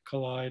bodies have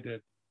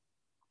collided.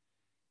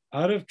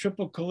 Out of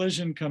triple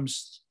collision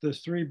comes the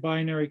 3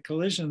 binary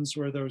collisions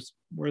where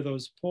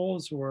those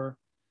poles were.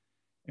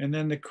 And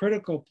then the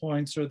critical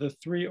points are the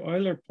 3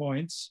 Euler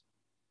points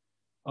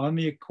on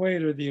the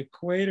equator. The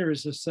equator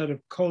is a set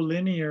of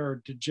collinear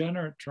or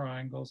degenerate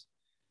triangles.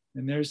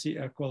 And there's the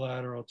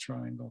equilateral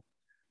triangle.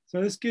 So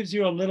this gives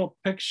you a little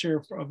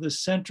picture of the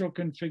central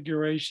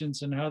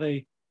configurations and how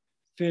they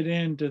fit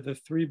into the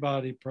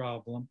 3-body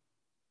problem.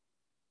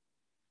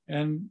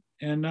 And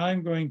now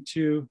I'm going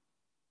to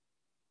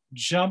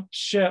jump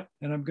ship,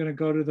 and I'm going to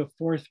go to the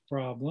 4th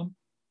problem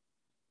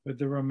with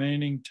the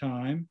remaining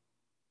time.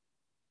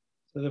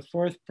 So the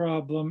 4th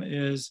problem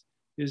is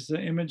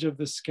the image of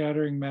the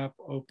scattering map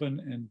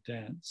open and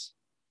dense?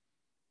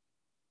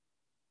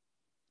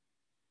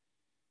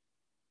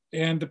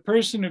 And the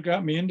person who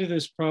got me into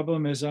this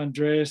problem is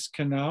Andreas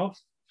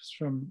Knauf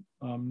from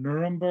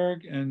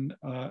Nuremberg. And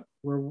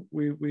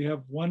we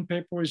have one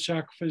paper with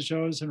Jacques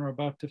Fajos, and we're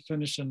about to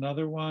finish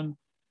another one.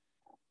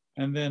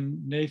 And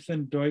then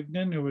Nathan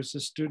Deugnan, who was a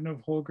student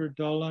of Holger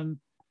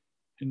Dullen,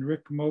 and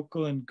Rick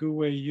Mokel and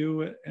Gu-Wei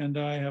Yu, and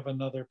I have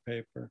another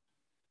paper.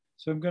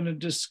 So I'm going to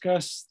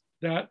discuss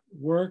that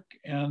work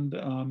and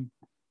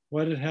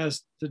what it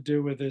has to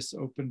do with this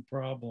open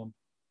problem.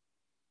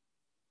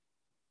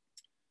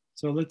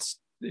 So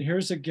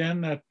here's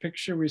again that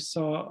picture we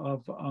saw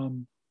of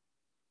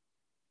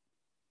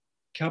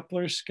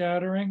Kepler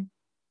scattering.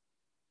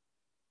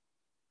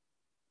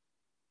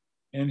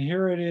 And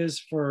here it is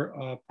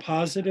for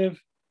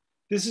positive.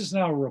 This is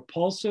now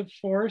repulsive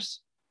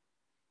force.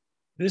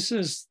 This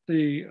is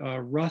the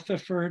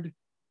Rutherford.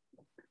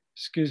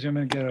 Excuse me, I'm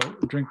going to get a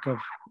drink of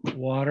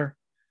water.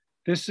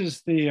 This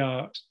is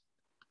the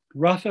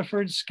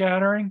Rutherford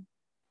scattering.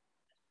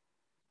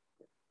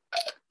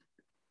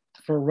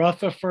 For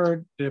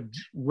Rutherford, the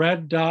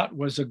red dot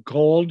was a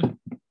gold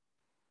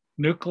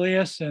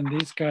nucleus, and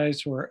these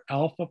guys were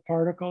alpha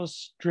particles,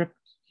 stripped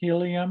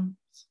helium.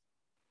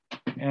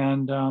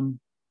 And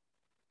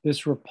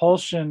this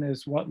repulsion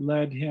is what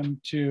led him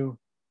to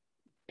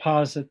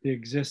posit the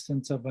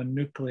existence of a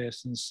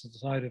nucleus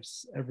inside of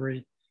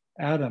every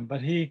atom.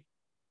 But he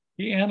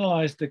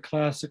analyzed the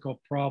classical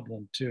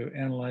problem to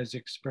analyze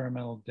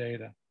experimental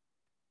data.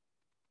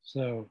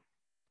 So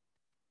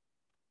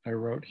I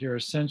wrote here,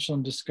 essential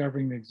in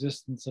discovering the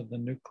existence of the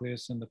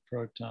nucleus and the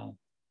proton.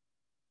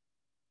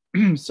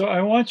 So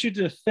I want you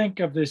to think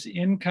of this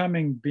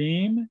incoming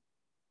beam.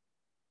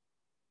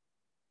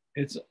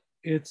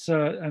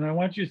 And I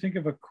want you to think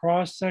of a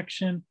cross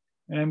section,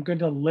 and I'm going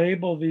to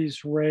label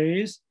these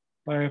rays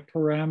by a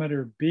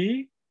parameter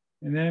B.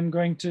 And then I'm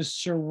going to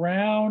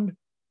surround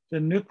the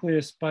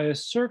nucleus by a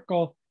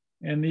circle,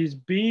 and these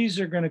bees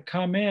are going to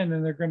come in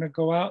and they're going to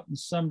go out in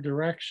some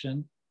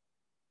direction.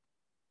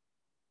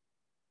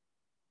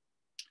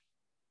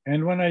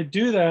 And when I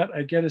do that,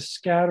 I get a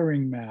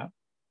scattering map.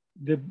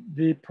 The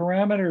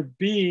parameter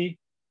B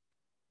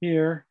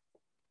here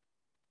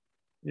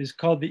is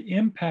called the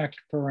impact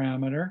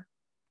parameter.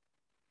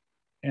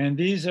 And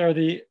these are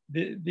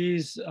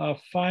these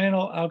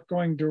final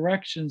outgoing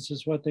directions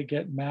is what they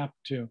get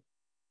mapped to.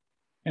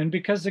 And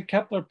because the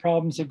Kepler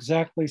problem is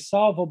exactly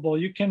solvable,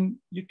 you can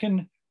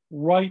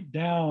write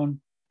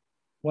down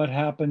what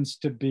happens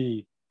to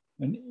B.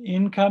 An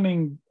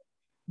incoming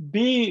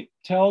B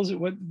tells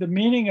what the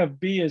meaning of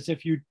B is.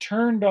 If you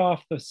turned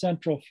off the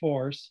central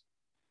force,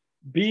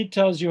 B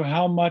tells you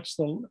how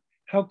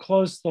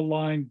close the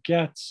line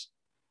gets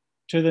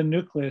to the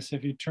nucleus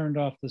if you turned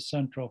off the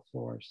central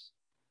force.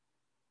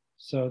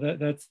 So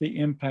that's the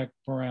impact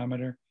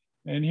parameter.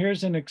 And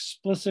here's an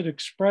explicit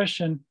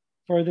expression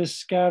for this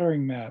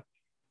scattering map.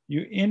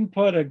 You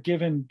input a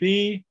given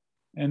B,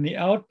 and the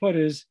output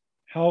is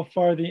how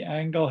far the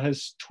angle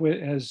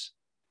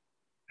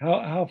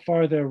how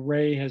far the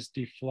ray has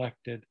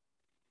deflected.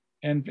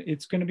 And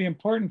it's going to be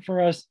important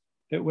for us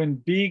that when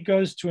B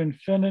goes to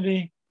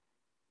infinity,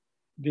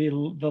 the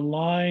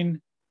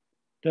line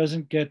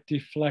doesn't get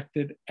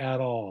deflected at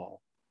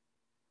all.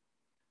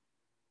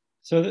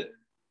 So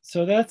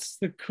that's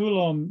the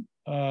Coulomb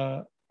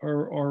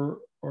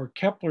or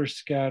Kepler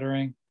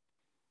scattering.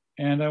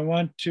 And I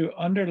want to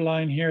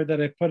underline here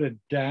that I put a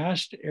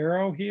dashed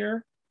arrow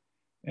here.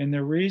 And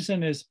the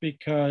reason is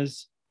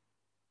because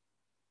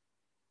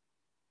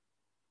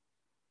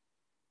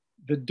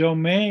the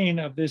domain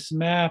of this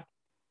map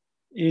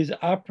is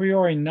a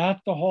priori not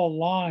the whole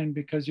line,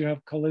 because you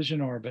have collision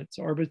orbits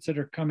that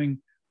are coming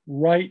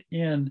right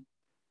in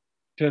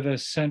to the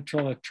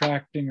central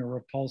attracting or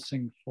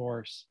repulsing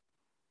force.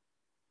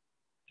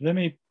 Let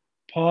me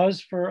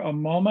pause for a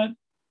moment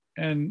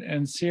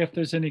and see if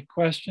there's any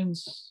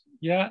questions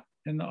yet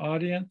in the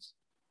audience.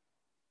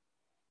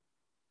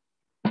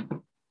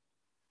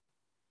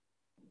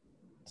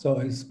 So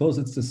I suppose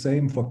it's the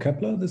same for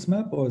Kepler, this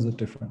map, or is it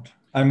different?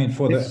 I mean,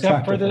 for the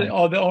except for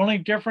attractive the only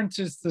difference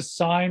is the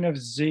sign of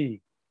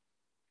Z.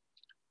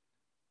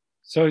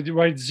 So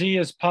right, Z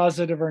is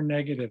positive or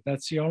negative.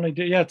 That's the only,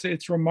 yeah,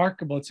 it's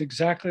remarkable. It's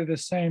exactly the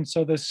same.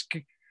 So this,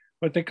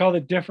 what they call the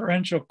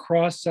differential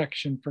cross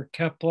section for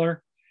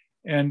Kepler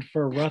and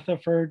for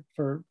Rutherford,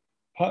 for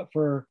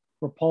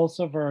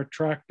repulsive or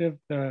attractive,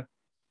 the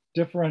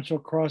differential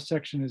cross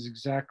section is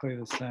exactly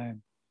the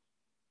same.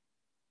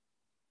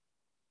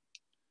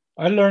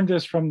 I learned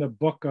this from the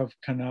book of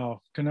Knauf.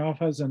 Knauf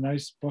has a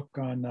nice book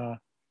on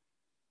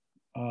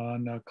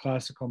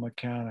classical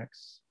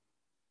mechanics,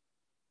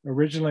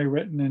 originally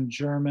written in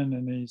German,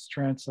 and it's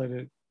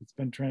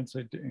been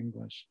translated to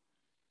English.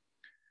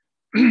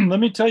 Let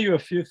me tell you a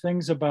few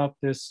things about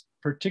this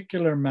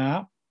particular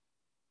map.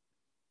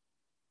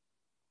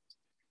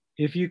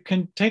 If you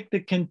can take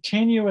the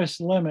continuous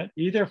limit,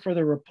 either for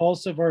the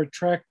repulsive or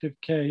attractive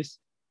case,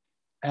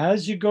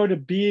 as you go to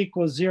B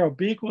equals 0,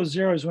 B equals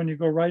 0 is when you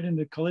go right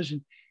into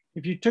collision.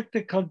 If you took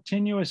the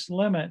continuous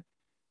limit,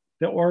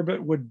 the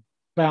orbit would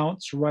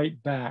bounce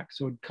right back.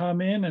 So it would come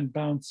in and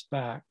bounce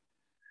back.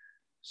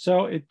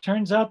 So it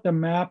turns out the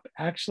map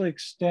actually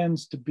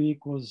extends to B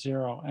equals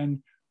 0.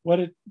 And what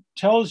it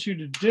tells you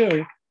to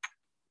do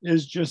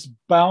is just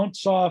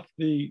bounce off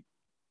the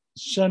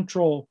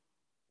central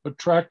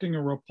attracting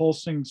or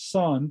repulsing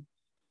sun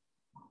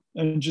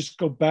and just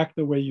go back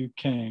the way you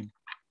came.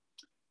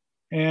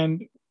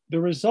 And the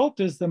result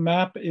is the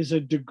map is a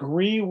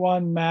degree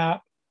 1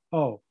 map.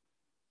 Oh,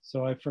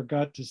 so I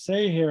forgot to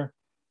say here,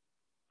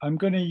 I'm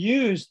going to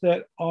use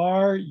that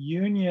R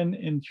union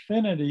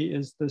infinity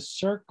is the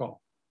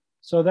circle.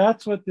 So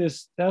that's what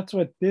this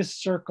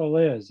circle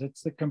is.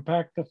 It's the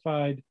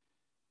compactified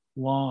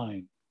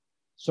line.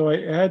 So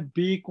I add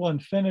B equal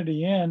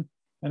infinity in,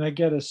 and I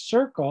get a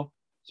circle.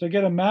 So I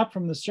get a map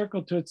from the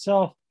circle to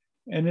itself,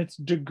 and its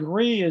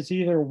degree is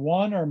either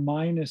 1 or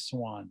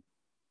 -1.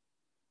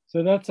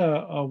 So that's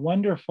a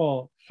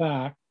wonderful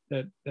fact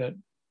that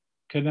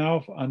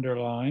Knauf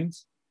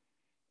underlines.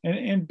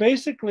 And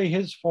basically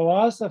his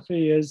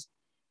philosophy is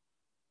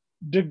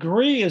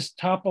degree is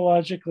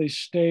topologically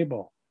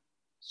stable.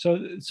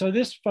 So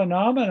this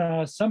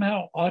phenomena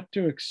somehow ought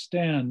to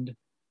extend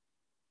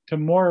to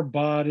more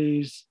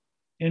bodies,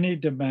 any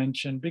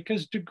dimension,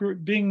 because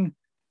being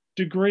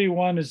degree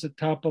 1 is a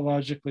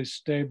topologically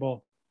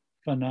stable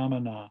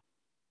phenomena.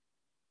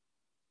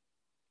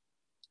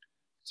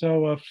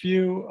 So a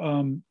few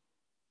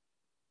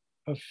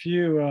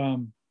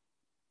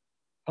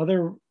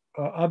other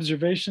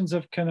observations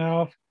of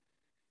Knauf.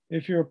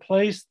 If you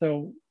replace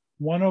the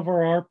 1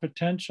 over r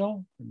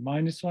potential,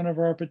 -1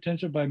 over r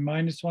potential by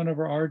 -1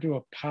 over r to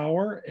a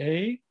power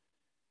a,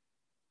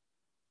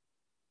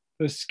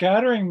 the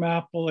scattering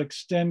map will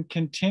extend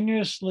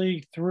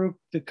continuously through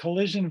the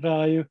collision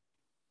value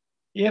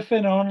if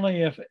and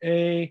only if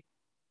a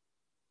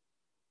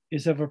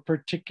is of a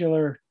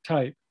particular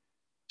type.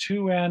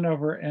 2n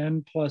over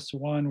n plus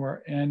 1,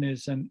 where n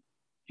is an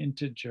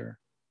integer.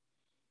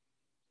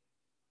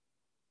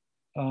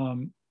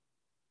 I'm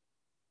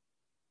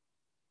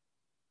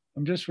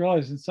just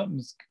realizing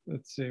something's,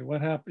 let's see,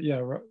 what happened?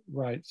 Yeah,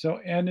 right. So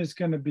n is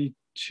going to be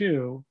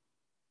 2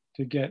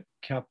 to get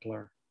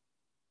Kepler.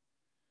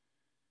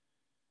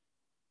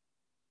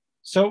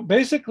 So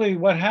basically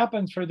what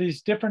happens for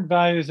these different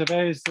values of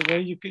A is the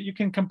way you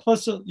can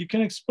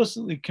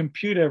explicitly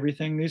compute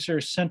everything. These are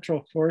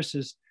central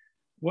forces.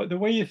 The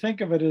way you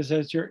think of it is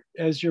as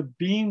your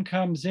beam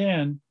comes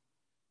in,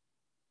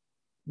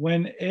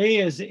 when A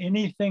is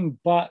anything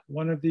but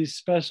one of these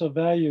special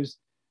values,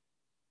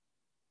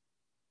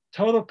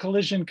 total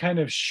collision kind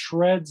of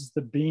shreds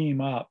the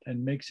beam up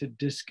and makes it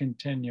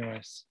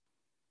discontinuous.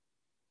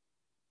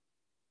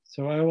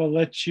 So I will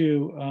let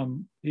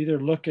you either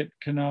look at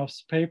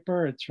Knauf's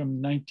paper, it's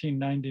from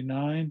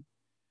 1999,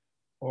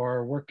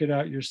 or work it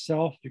out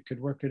yourself. You could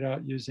work it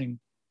out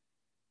using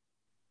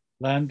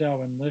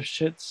Landau and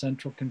Lifshitz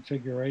central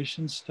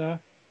configuration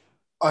stuff.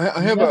 I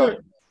have a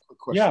quick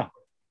question. Yeah,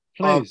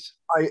 please.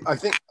 I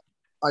think,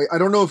 I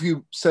don't know if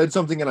you said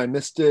something and I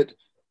missed it,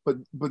 but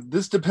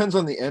this depends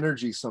on the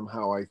energy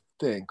somehow, I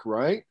think,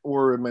 right?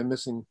 Or am I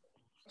missing?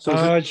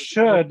 So it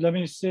should, let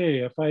me see.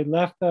 If I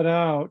left that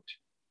out.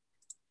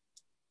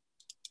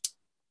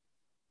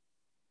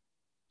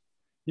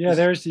 Yeah,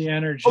 there's the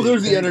energy. Oh,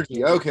 there's the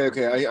energy. Okay,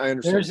 I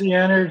understand. There's the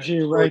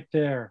energy right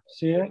there.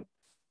 See it?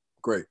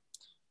 Great.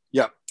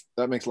 Yeah,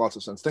 that makes lots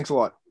of sense. Thanks a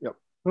lot. Yep.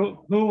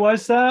 Who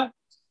was that?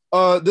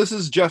 This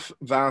is Jeff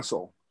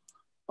Vassell.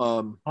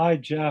 Hi,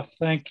 Jeff.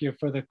 Thank you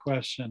for the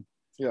question.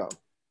 Yeah.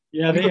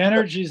 Yeah, the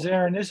energy's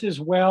there, and this is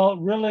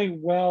really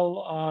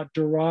well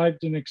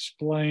derived and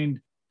explained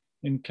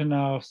in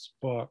Knauf's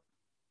book.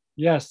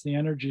 Yes, the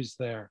energy's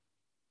there.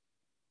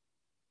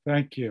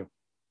 Thank you.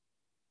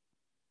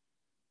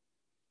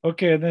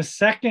 Okay, the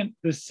second.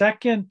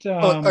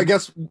 I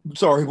guess.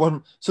 Sorry.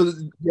 One. So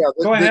yeah.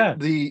 Go ahead.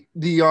 The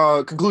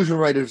conclusion,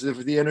 right, is if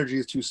the energy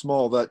is too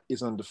small, that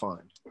is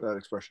undefined. That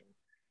expression.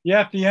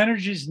 Yeah, if the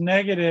energy is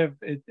negative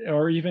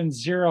or even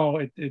zero,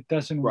 it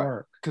doesn't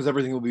work. Because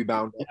everything will be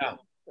bound up.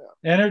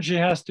 Yeah. Energy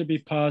has to be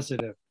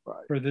positive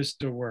for this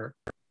to work.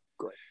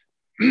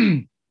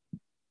 Great.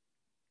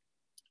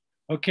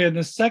 Okay, and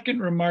the second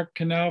remark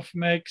Knauf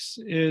makes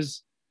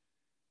is,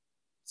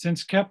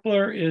 since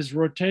Kepler is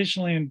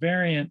rotationally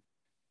invariant,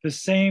 the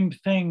same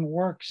thing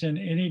works in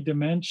any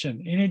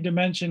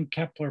dimension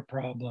Kepler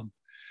problem.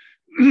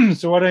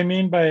 So what I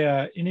mean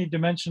by any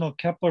dimensional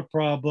Kepler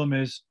problem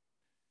is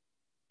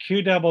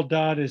Q double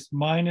dot is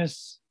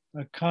minus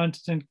a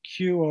constant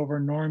Q over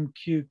norm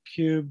Q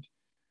cubed,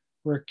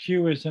 where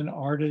Q is an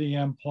R to the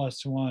M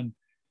plus 1.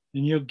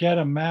 And you'll get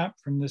a map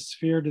from the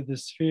sphere to the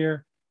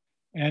sphere,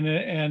 and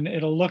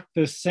it'll look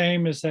the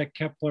same as that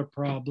Kepler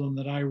problem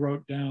that I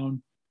wrote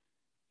down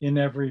in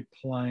every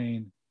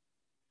plane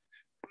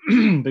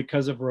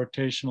because of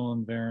rotational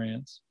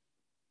invariance.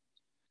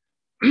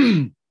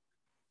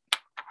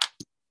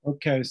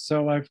 Okay,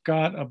 so I've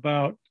got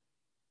about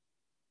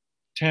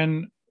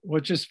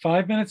just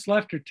 5 minutes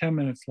left or 10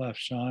 minutes left,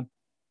 Sean?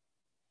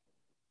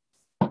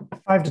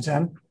 5 to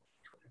 10. All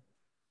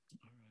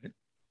right.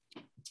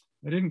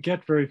 I didn't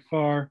get very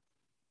far.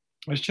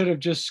 I should have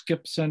just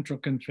skipped central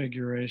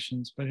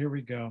configurations, but here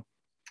we go.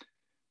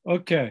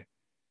 Okay.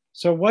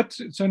 So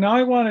now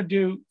I want to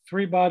do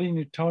three-body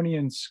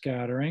Newtonian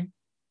scattering.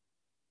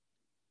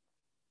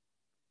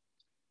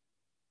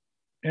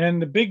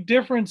 And the big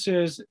difference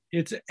is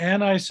it's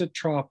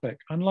anisotropic.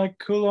 Unlike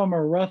Coulomb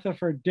or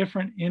Rutherford,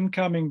 different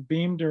incoming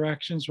beam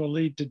directions will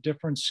lead to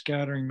different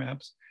scattering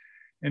maps.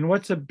 And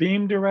what's a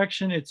beam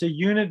direction? It's a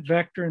unit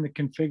vector in the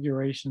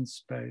configuration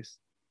space.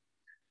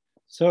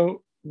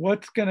 So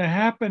what's going to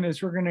happen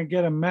is we're going to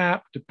get a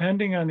map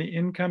depending on the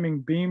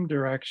incoming beam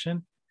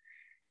direction.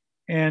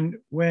 And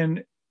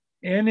when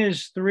n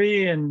is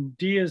 3 and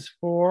d is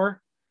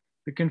 4,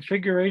 the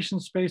configuration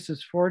space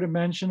is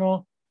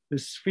 4-dimensional. The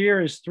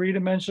sphere is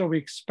 3-dimensional. We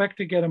expect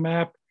to get a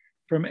map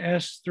from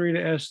S3 to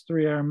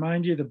S3. I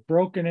remind you, the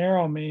broken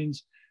arrow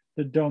means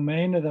the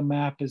domain of the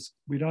map is,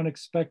 we don't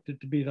expect it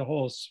to be the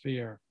whole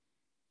sphere.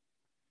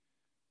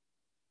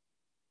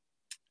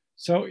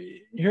 So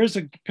here's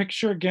a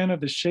picture again of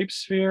the shape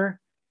sphere.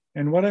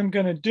 And what I'm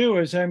going to do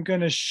is I'm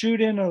going to shoot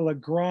in a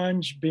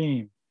Lagrange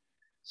beam.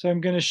 So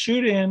I'm going to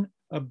shoot in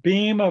a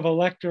beam of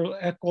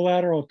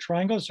equilateral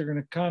triangles. They're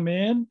going to come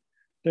in,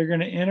 they're going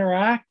to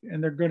interact,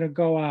 and they're going to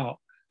go out.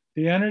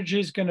 The energy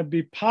is going to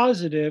be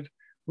positive,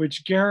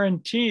 which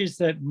guarantees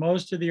that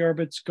most of the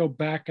orbits go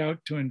back out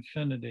to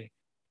infinity.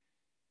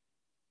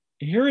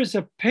 Here is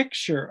a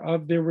picture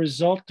of the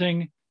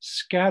resulting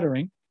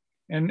scattering.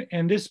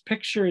 And this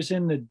picture is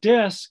in the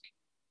disk.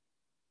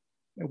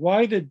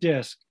 Why the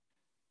disk?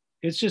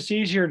 It's just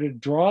easier to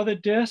draw the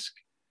disk.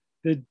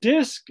 The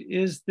disk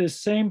is the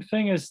same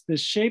thing as the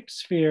shape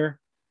sphere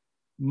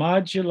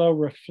modulo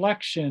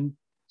reflection.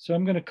 So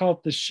I'm going to call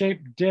it the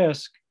shape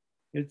disk.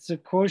 It's a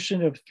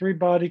quotient of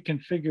three-body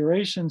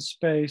configuration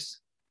space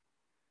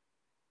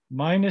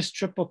minus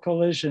triple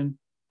collision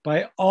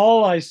by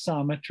all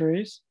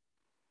isometries.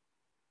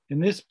 In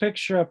this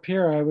picture up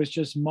here, I was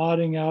just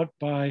modding out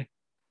by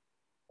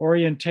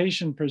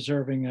orientation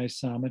preserving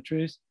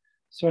isometries.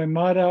 So I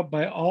mod out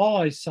by all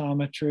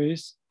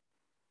isometries,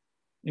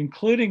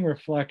 including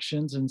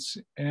reflections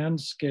and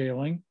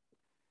scaling.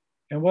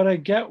 And what I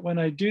get when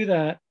I do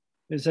that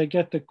is I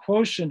get the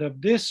quotient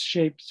of this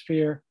shaped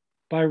sphere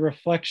by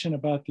reflection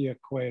about the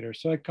equator.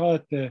 So I call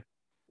it the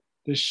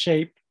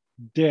shape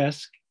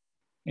disk.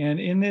 And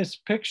in this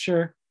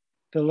picture,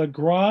 the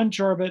Lagrange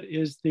orbit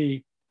is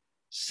the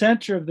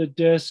center of the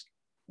disk,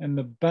 and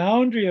the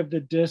boundary of the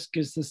disk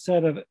is the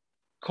set of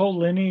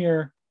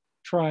collinear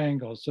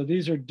triangles. So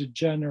these are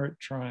degenerate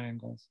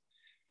triangles.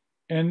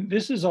 And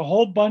this is a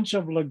whole bunch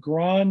of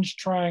Lagrange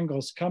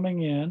triangles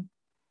coming in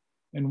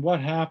and what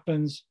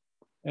happens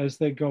as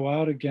they go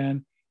out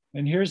again.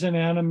 And here's an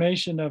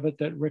animation of it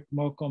that Rick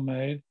Mokel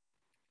made.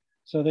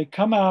 So they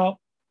come out,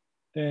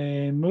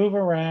 they move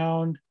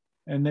around,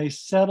 and they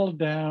settle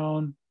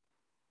down.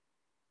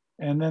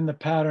 And then the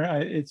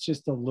pattern, it's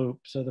just a loop.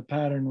 So the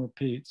pattern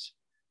repeats.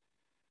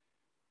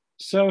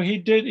 So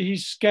he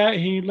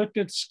looked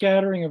at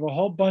scattering of a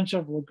whole bunch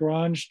of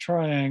Lagrange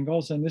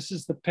triangles, and this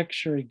is the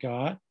picture he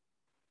got.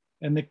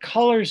 And the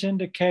colors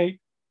indicate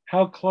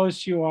how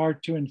close you are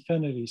to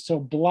infinity. So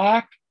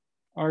black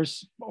are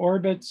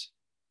orbits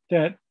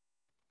that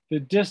the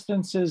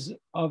distances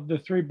of the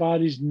three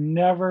bodies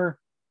never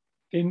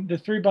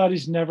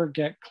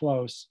get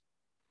close.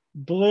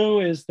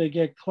 Blue is they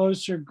get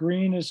closer,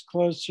 green is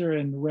closer,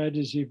 and red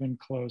is even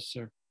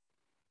closer.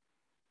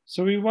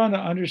 So we want to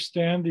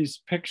understand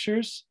these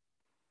pictures.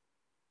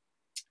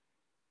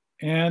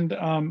 And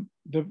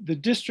the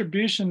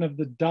distribution of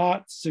the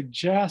dots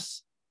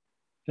suggests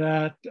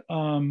that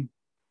the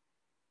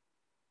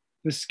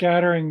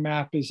scattering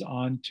map is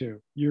onto.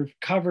 You've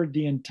covered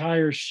the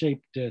entire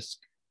shape disk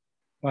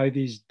by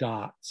these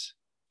dots.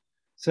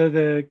 So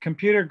the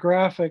computer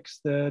graphics,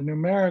 the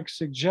numerics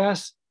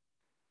suggest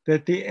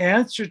that the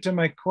answer to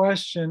my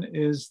question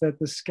is that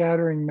the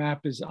scattering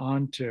map is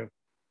onto.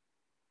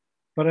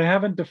 But I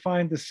haven't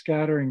defined the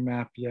scattering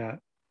map yet.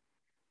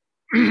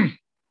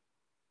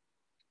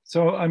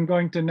 So I'm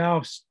going to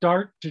now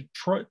start to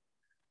try.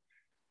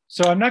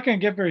 So I'm not going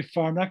to get very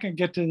far. I'm not going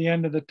to get to the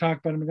end of the talk,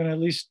 but I'm going to at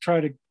least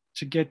try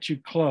to get you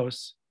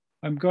close.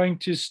 I'm going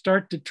to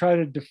start to try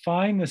to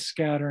define the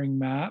scattering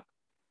map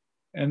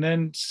and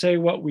then say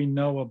what we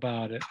know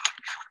about it.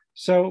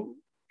 So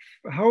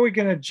how are we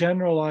going to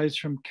generalize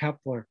from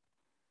Kepler?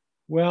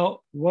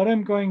 Well, what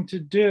I'm going to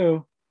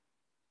do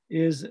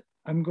is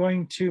I'm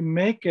going to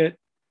make it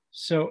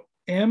so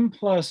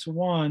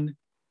m+1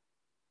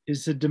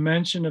 is the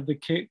dimension of the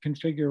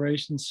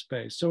configuration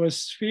space. So a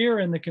sphere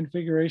in the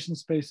configuration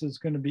space is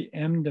going to be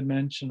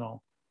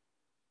m-dimensional.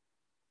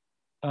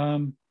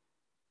 And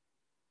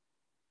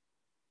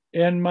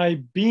my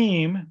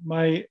beam,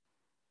 my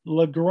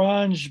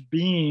Lagrange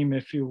beam,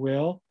 if you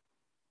will,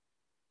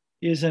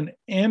 is an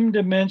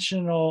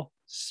m-dimensional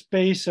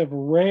space of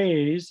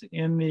rays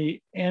in the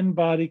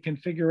n-body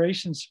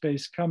configuration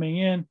space coming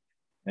in,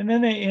 and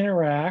then they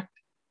interact,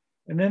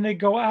 and then they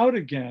go out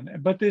again.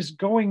 But this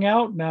going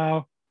out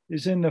now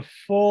is in the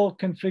full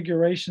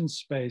configuration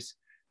space.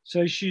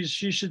 So she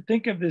should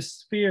think of this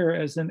sphere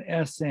as an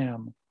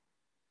SM.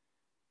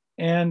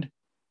 And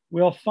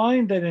we'll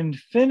find that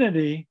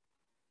infinity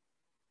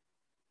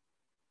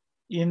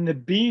in the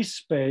B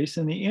space,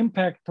 in the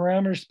impact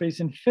parameter space,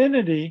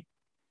 infinity,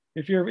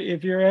 if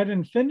you're at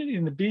infinity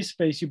in the B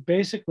space, you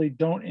basically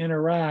don't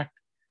interact,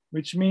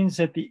 which means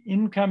that the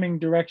incoming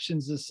direction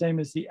is the same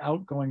as the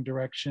outgoing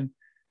direction.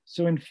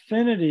 So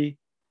infinity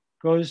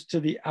goes to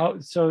the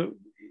out. So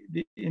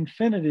the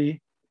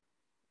infinity,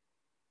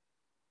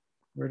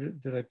 where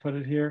did I put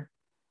it here?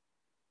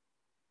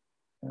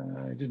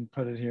 I didn't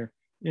put it here.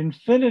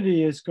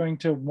 Infinity is going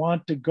to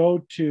want to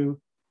go to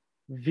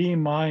V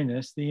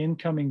minus, the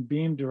incoming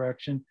beam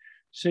direction.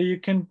 So you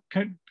can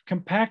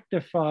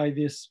compactify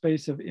this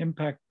space of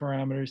impact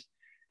parameters.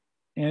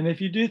 And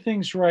if you do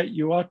things right,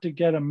 you ought to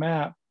get a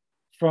map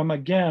from,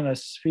 again, a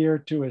sphere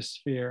to a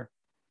sphere.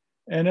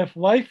 And if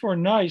life were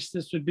nice,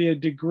 this would be a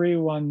degree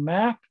 1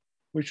 map,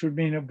 which would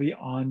mean it would be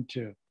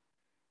onto.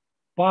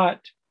 But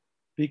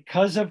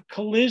because of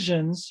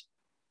collisions,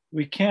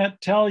 we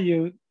can't tell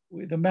you,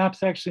 the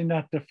map's actually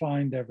not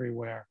defined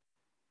everywhere.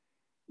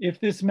 If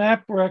this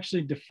map were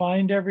actually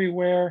defined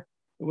everywhere,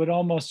 it would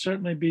almost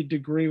certainly be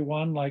degree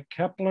 1 like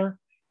Kepler.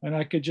 And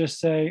I could just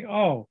say,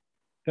 oh,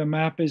 the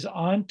map is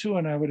onto,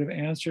 and I would have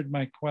answered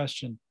my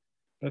question.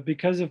 But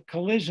because of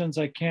collisions,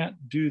 I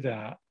can't do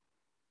that.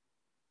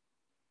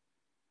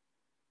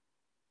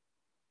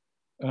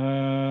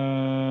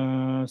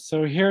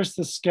 So here's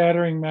the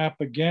scattering map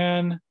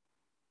again.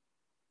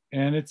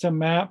 And it's a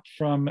map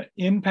from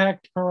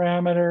impact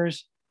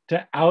parameters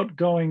to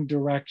outgoing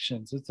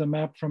directions. It's a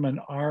map from an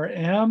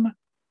RM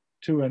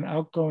to an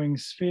outgoing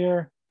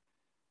sphere.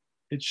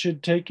 It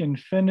should take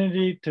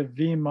infinity to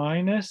V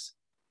minus.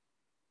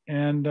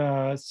 And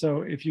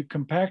so if you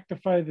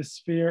compactify the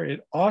sphere,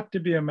 it ought to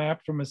be a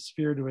map from a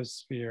sphere to a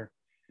sphere.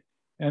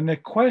 And the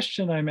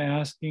question I'm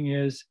asking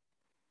is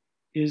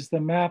the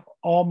map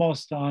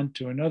almost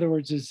onto? In other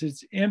words, is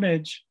its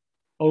image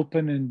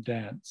open and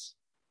dense?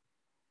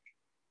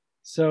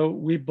 So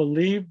we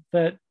believe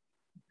that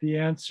the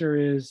answer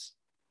is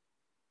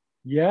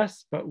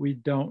yes, but we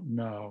don't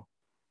know.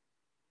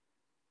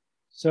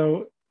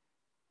 So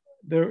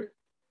there,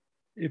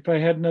 if I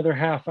had another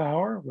half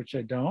hour, which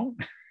I don't,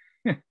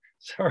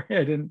 sorry,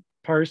 I didn't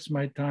parse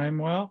my time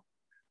well,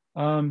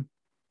 I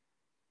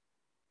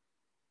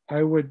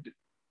would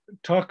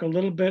talk a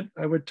little bit,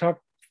 I would talk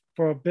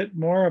for a bit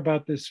more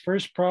about this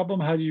first problem.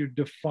 How do you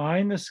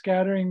define the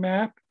scattering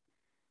map?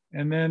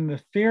 And then the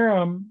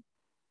theorem.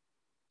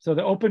 So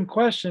the open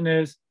question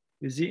is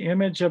the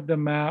image of the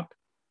map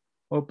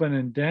open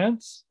and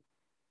dense?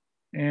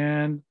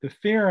 And the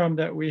theorem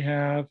that we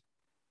have,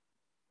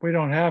 we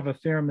don't have a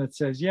theorem that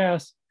says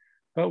yes,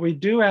 but we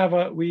do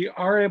have we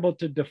are able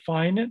to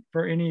define it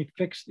for any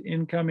fixed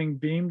incoming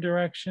beam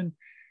direction.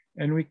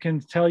 And we can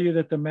tell you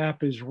that the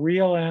map is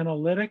real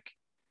analytic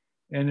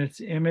and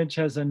its image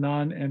has a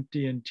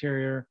non-empty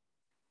interior,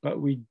 but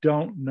we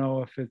don't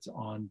know if it's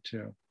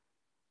onto.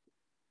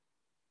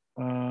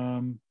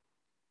 And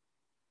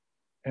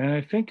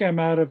I think I'm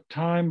out of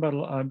time, but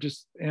I'll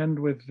just end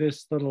with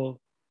this little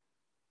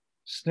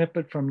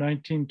snippet from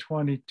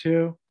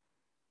 1922.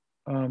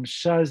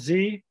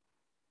 Shazi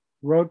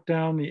wrote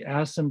down the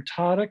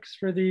asymptotics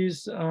for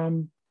these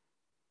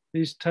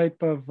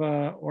type of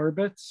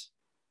orbits,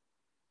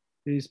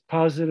 these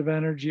positive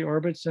energy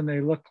orbits, and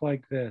they look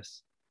like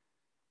this.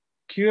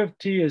 Q of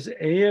t is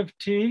A of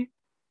t.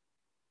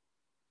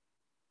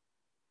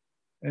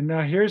 And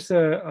now here's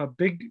a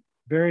big,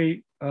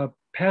 very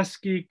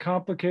pesky,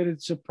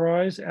 complicated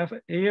surprise.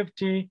 A of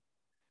t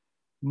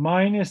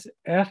minus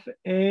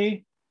Fa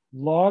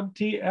log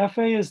t.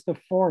 Fa is the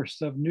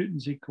force of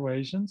Newton's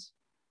equations,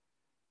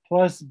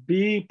 plus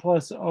B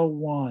plus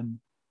O1,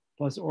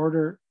 plus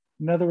order.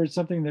 In other words,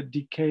 something that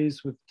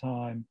decays with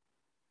time.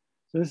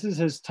 So this is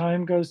as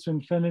time goes to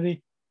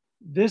infinity.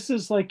 This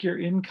is like your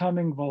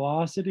incoming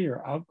velocity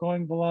or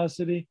outgoing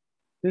velocity.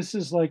 This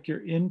is like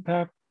your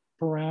impact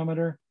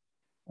parameter.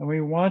 And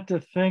we want to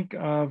think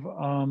of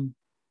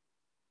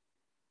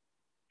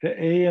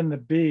the A and the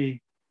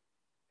B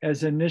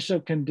as initial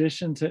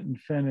conditions at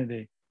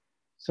infinity.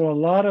 So a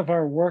lot of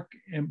our work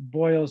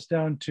boils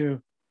down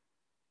to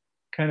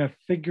kind of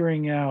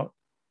figuring out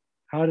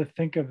how to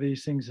think of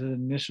these things as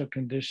initial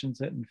conditions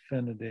at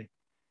infinity.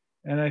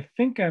 And I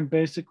think I'm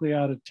basically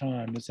out of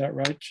time. Is that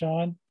right,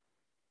 Sean?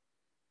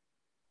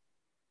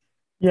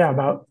 Yeah,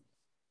 about.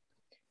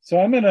 So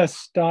I'm going to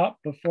stop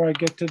before I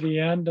get to the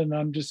end, and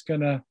I'm just going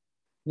to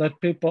let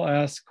people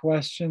ask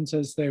questions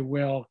as they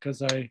will,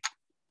 because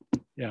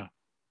yeah.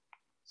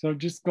 So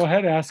just go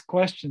ahead, ask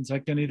questions. I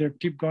can either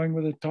keep going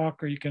with the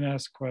talk or you can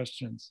ask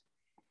questions.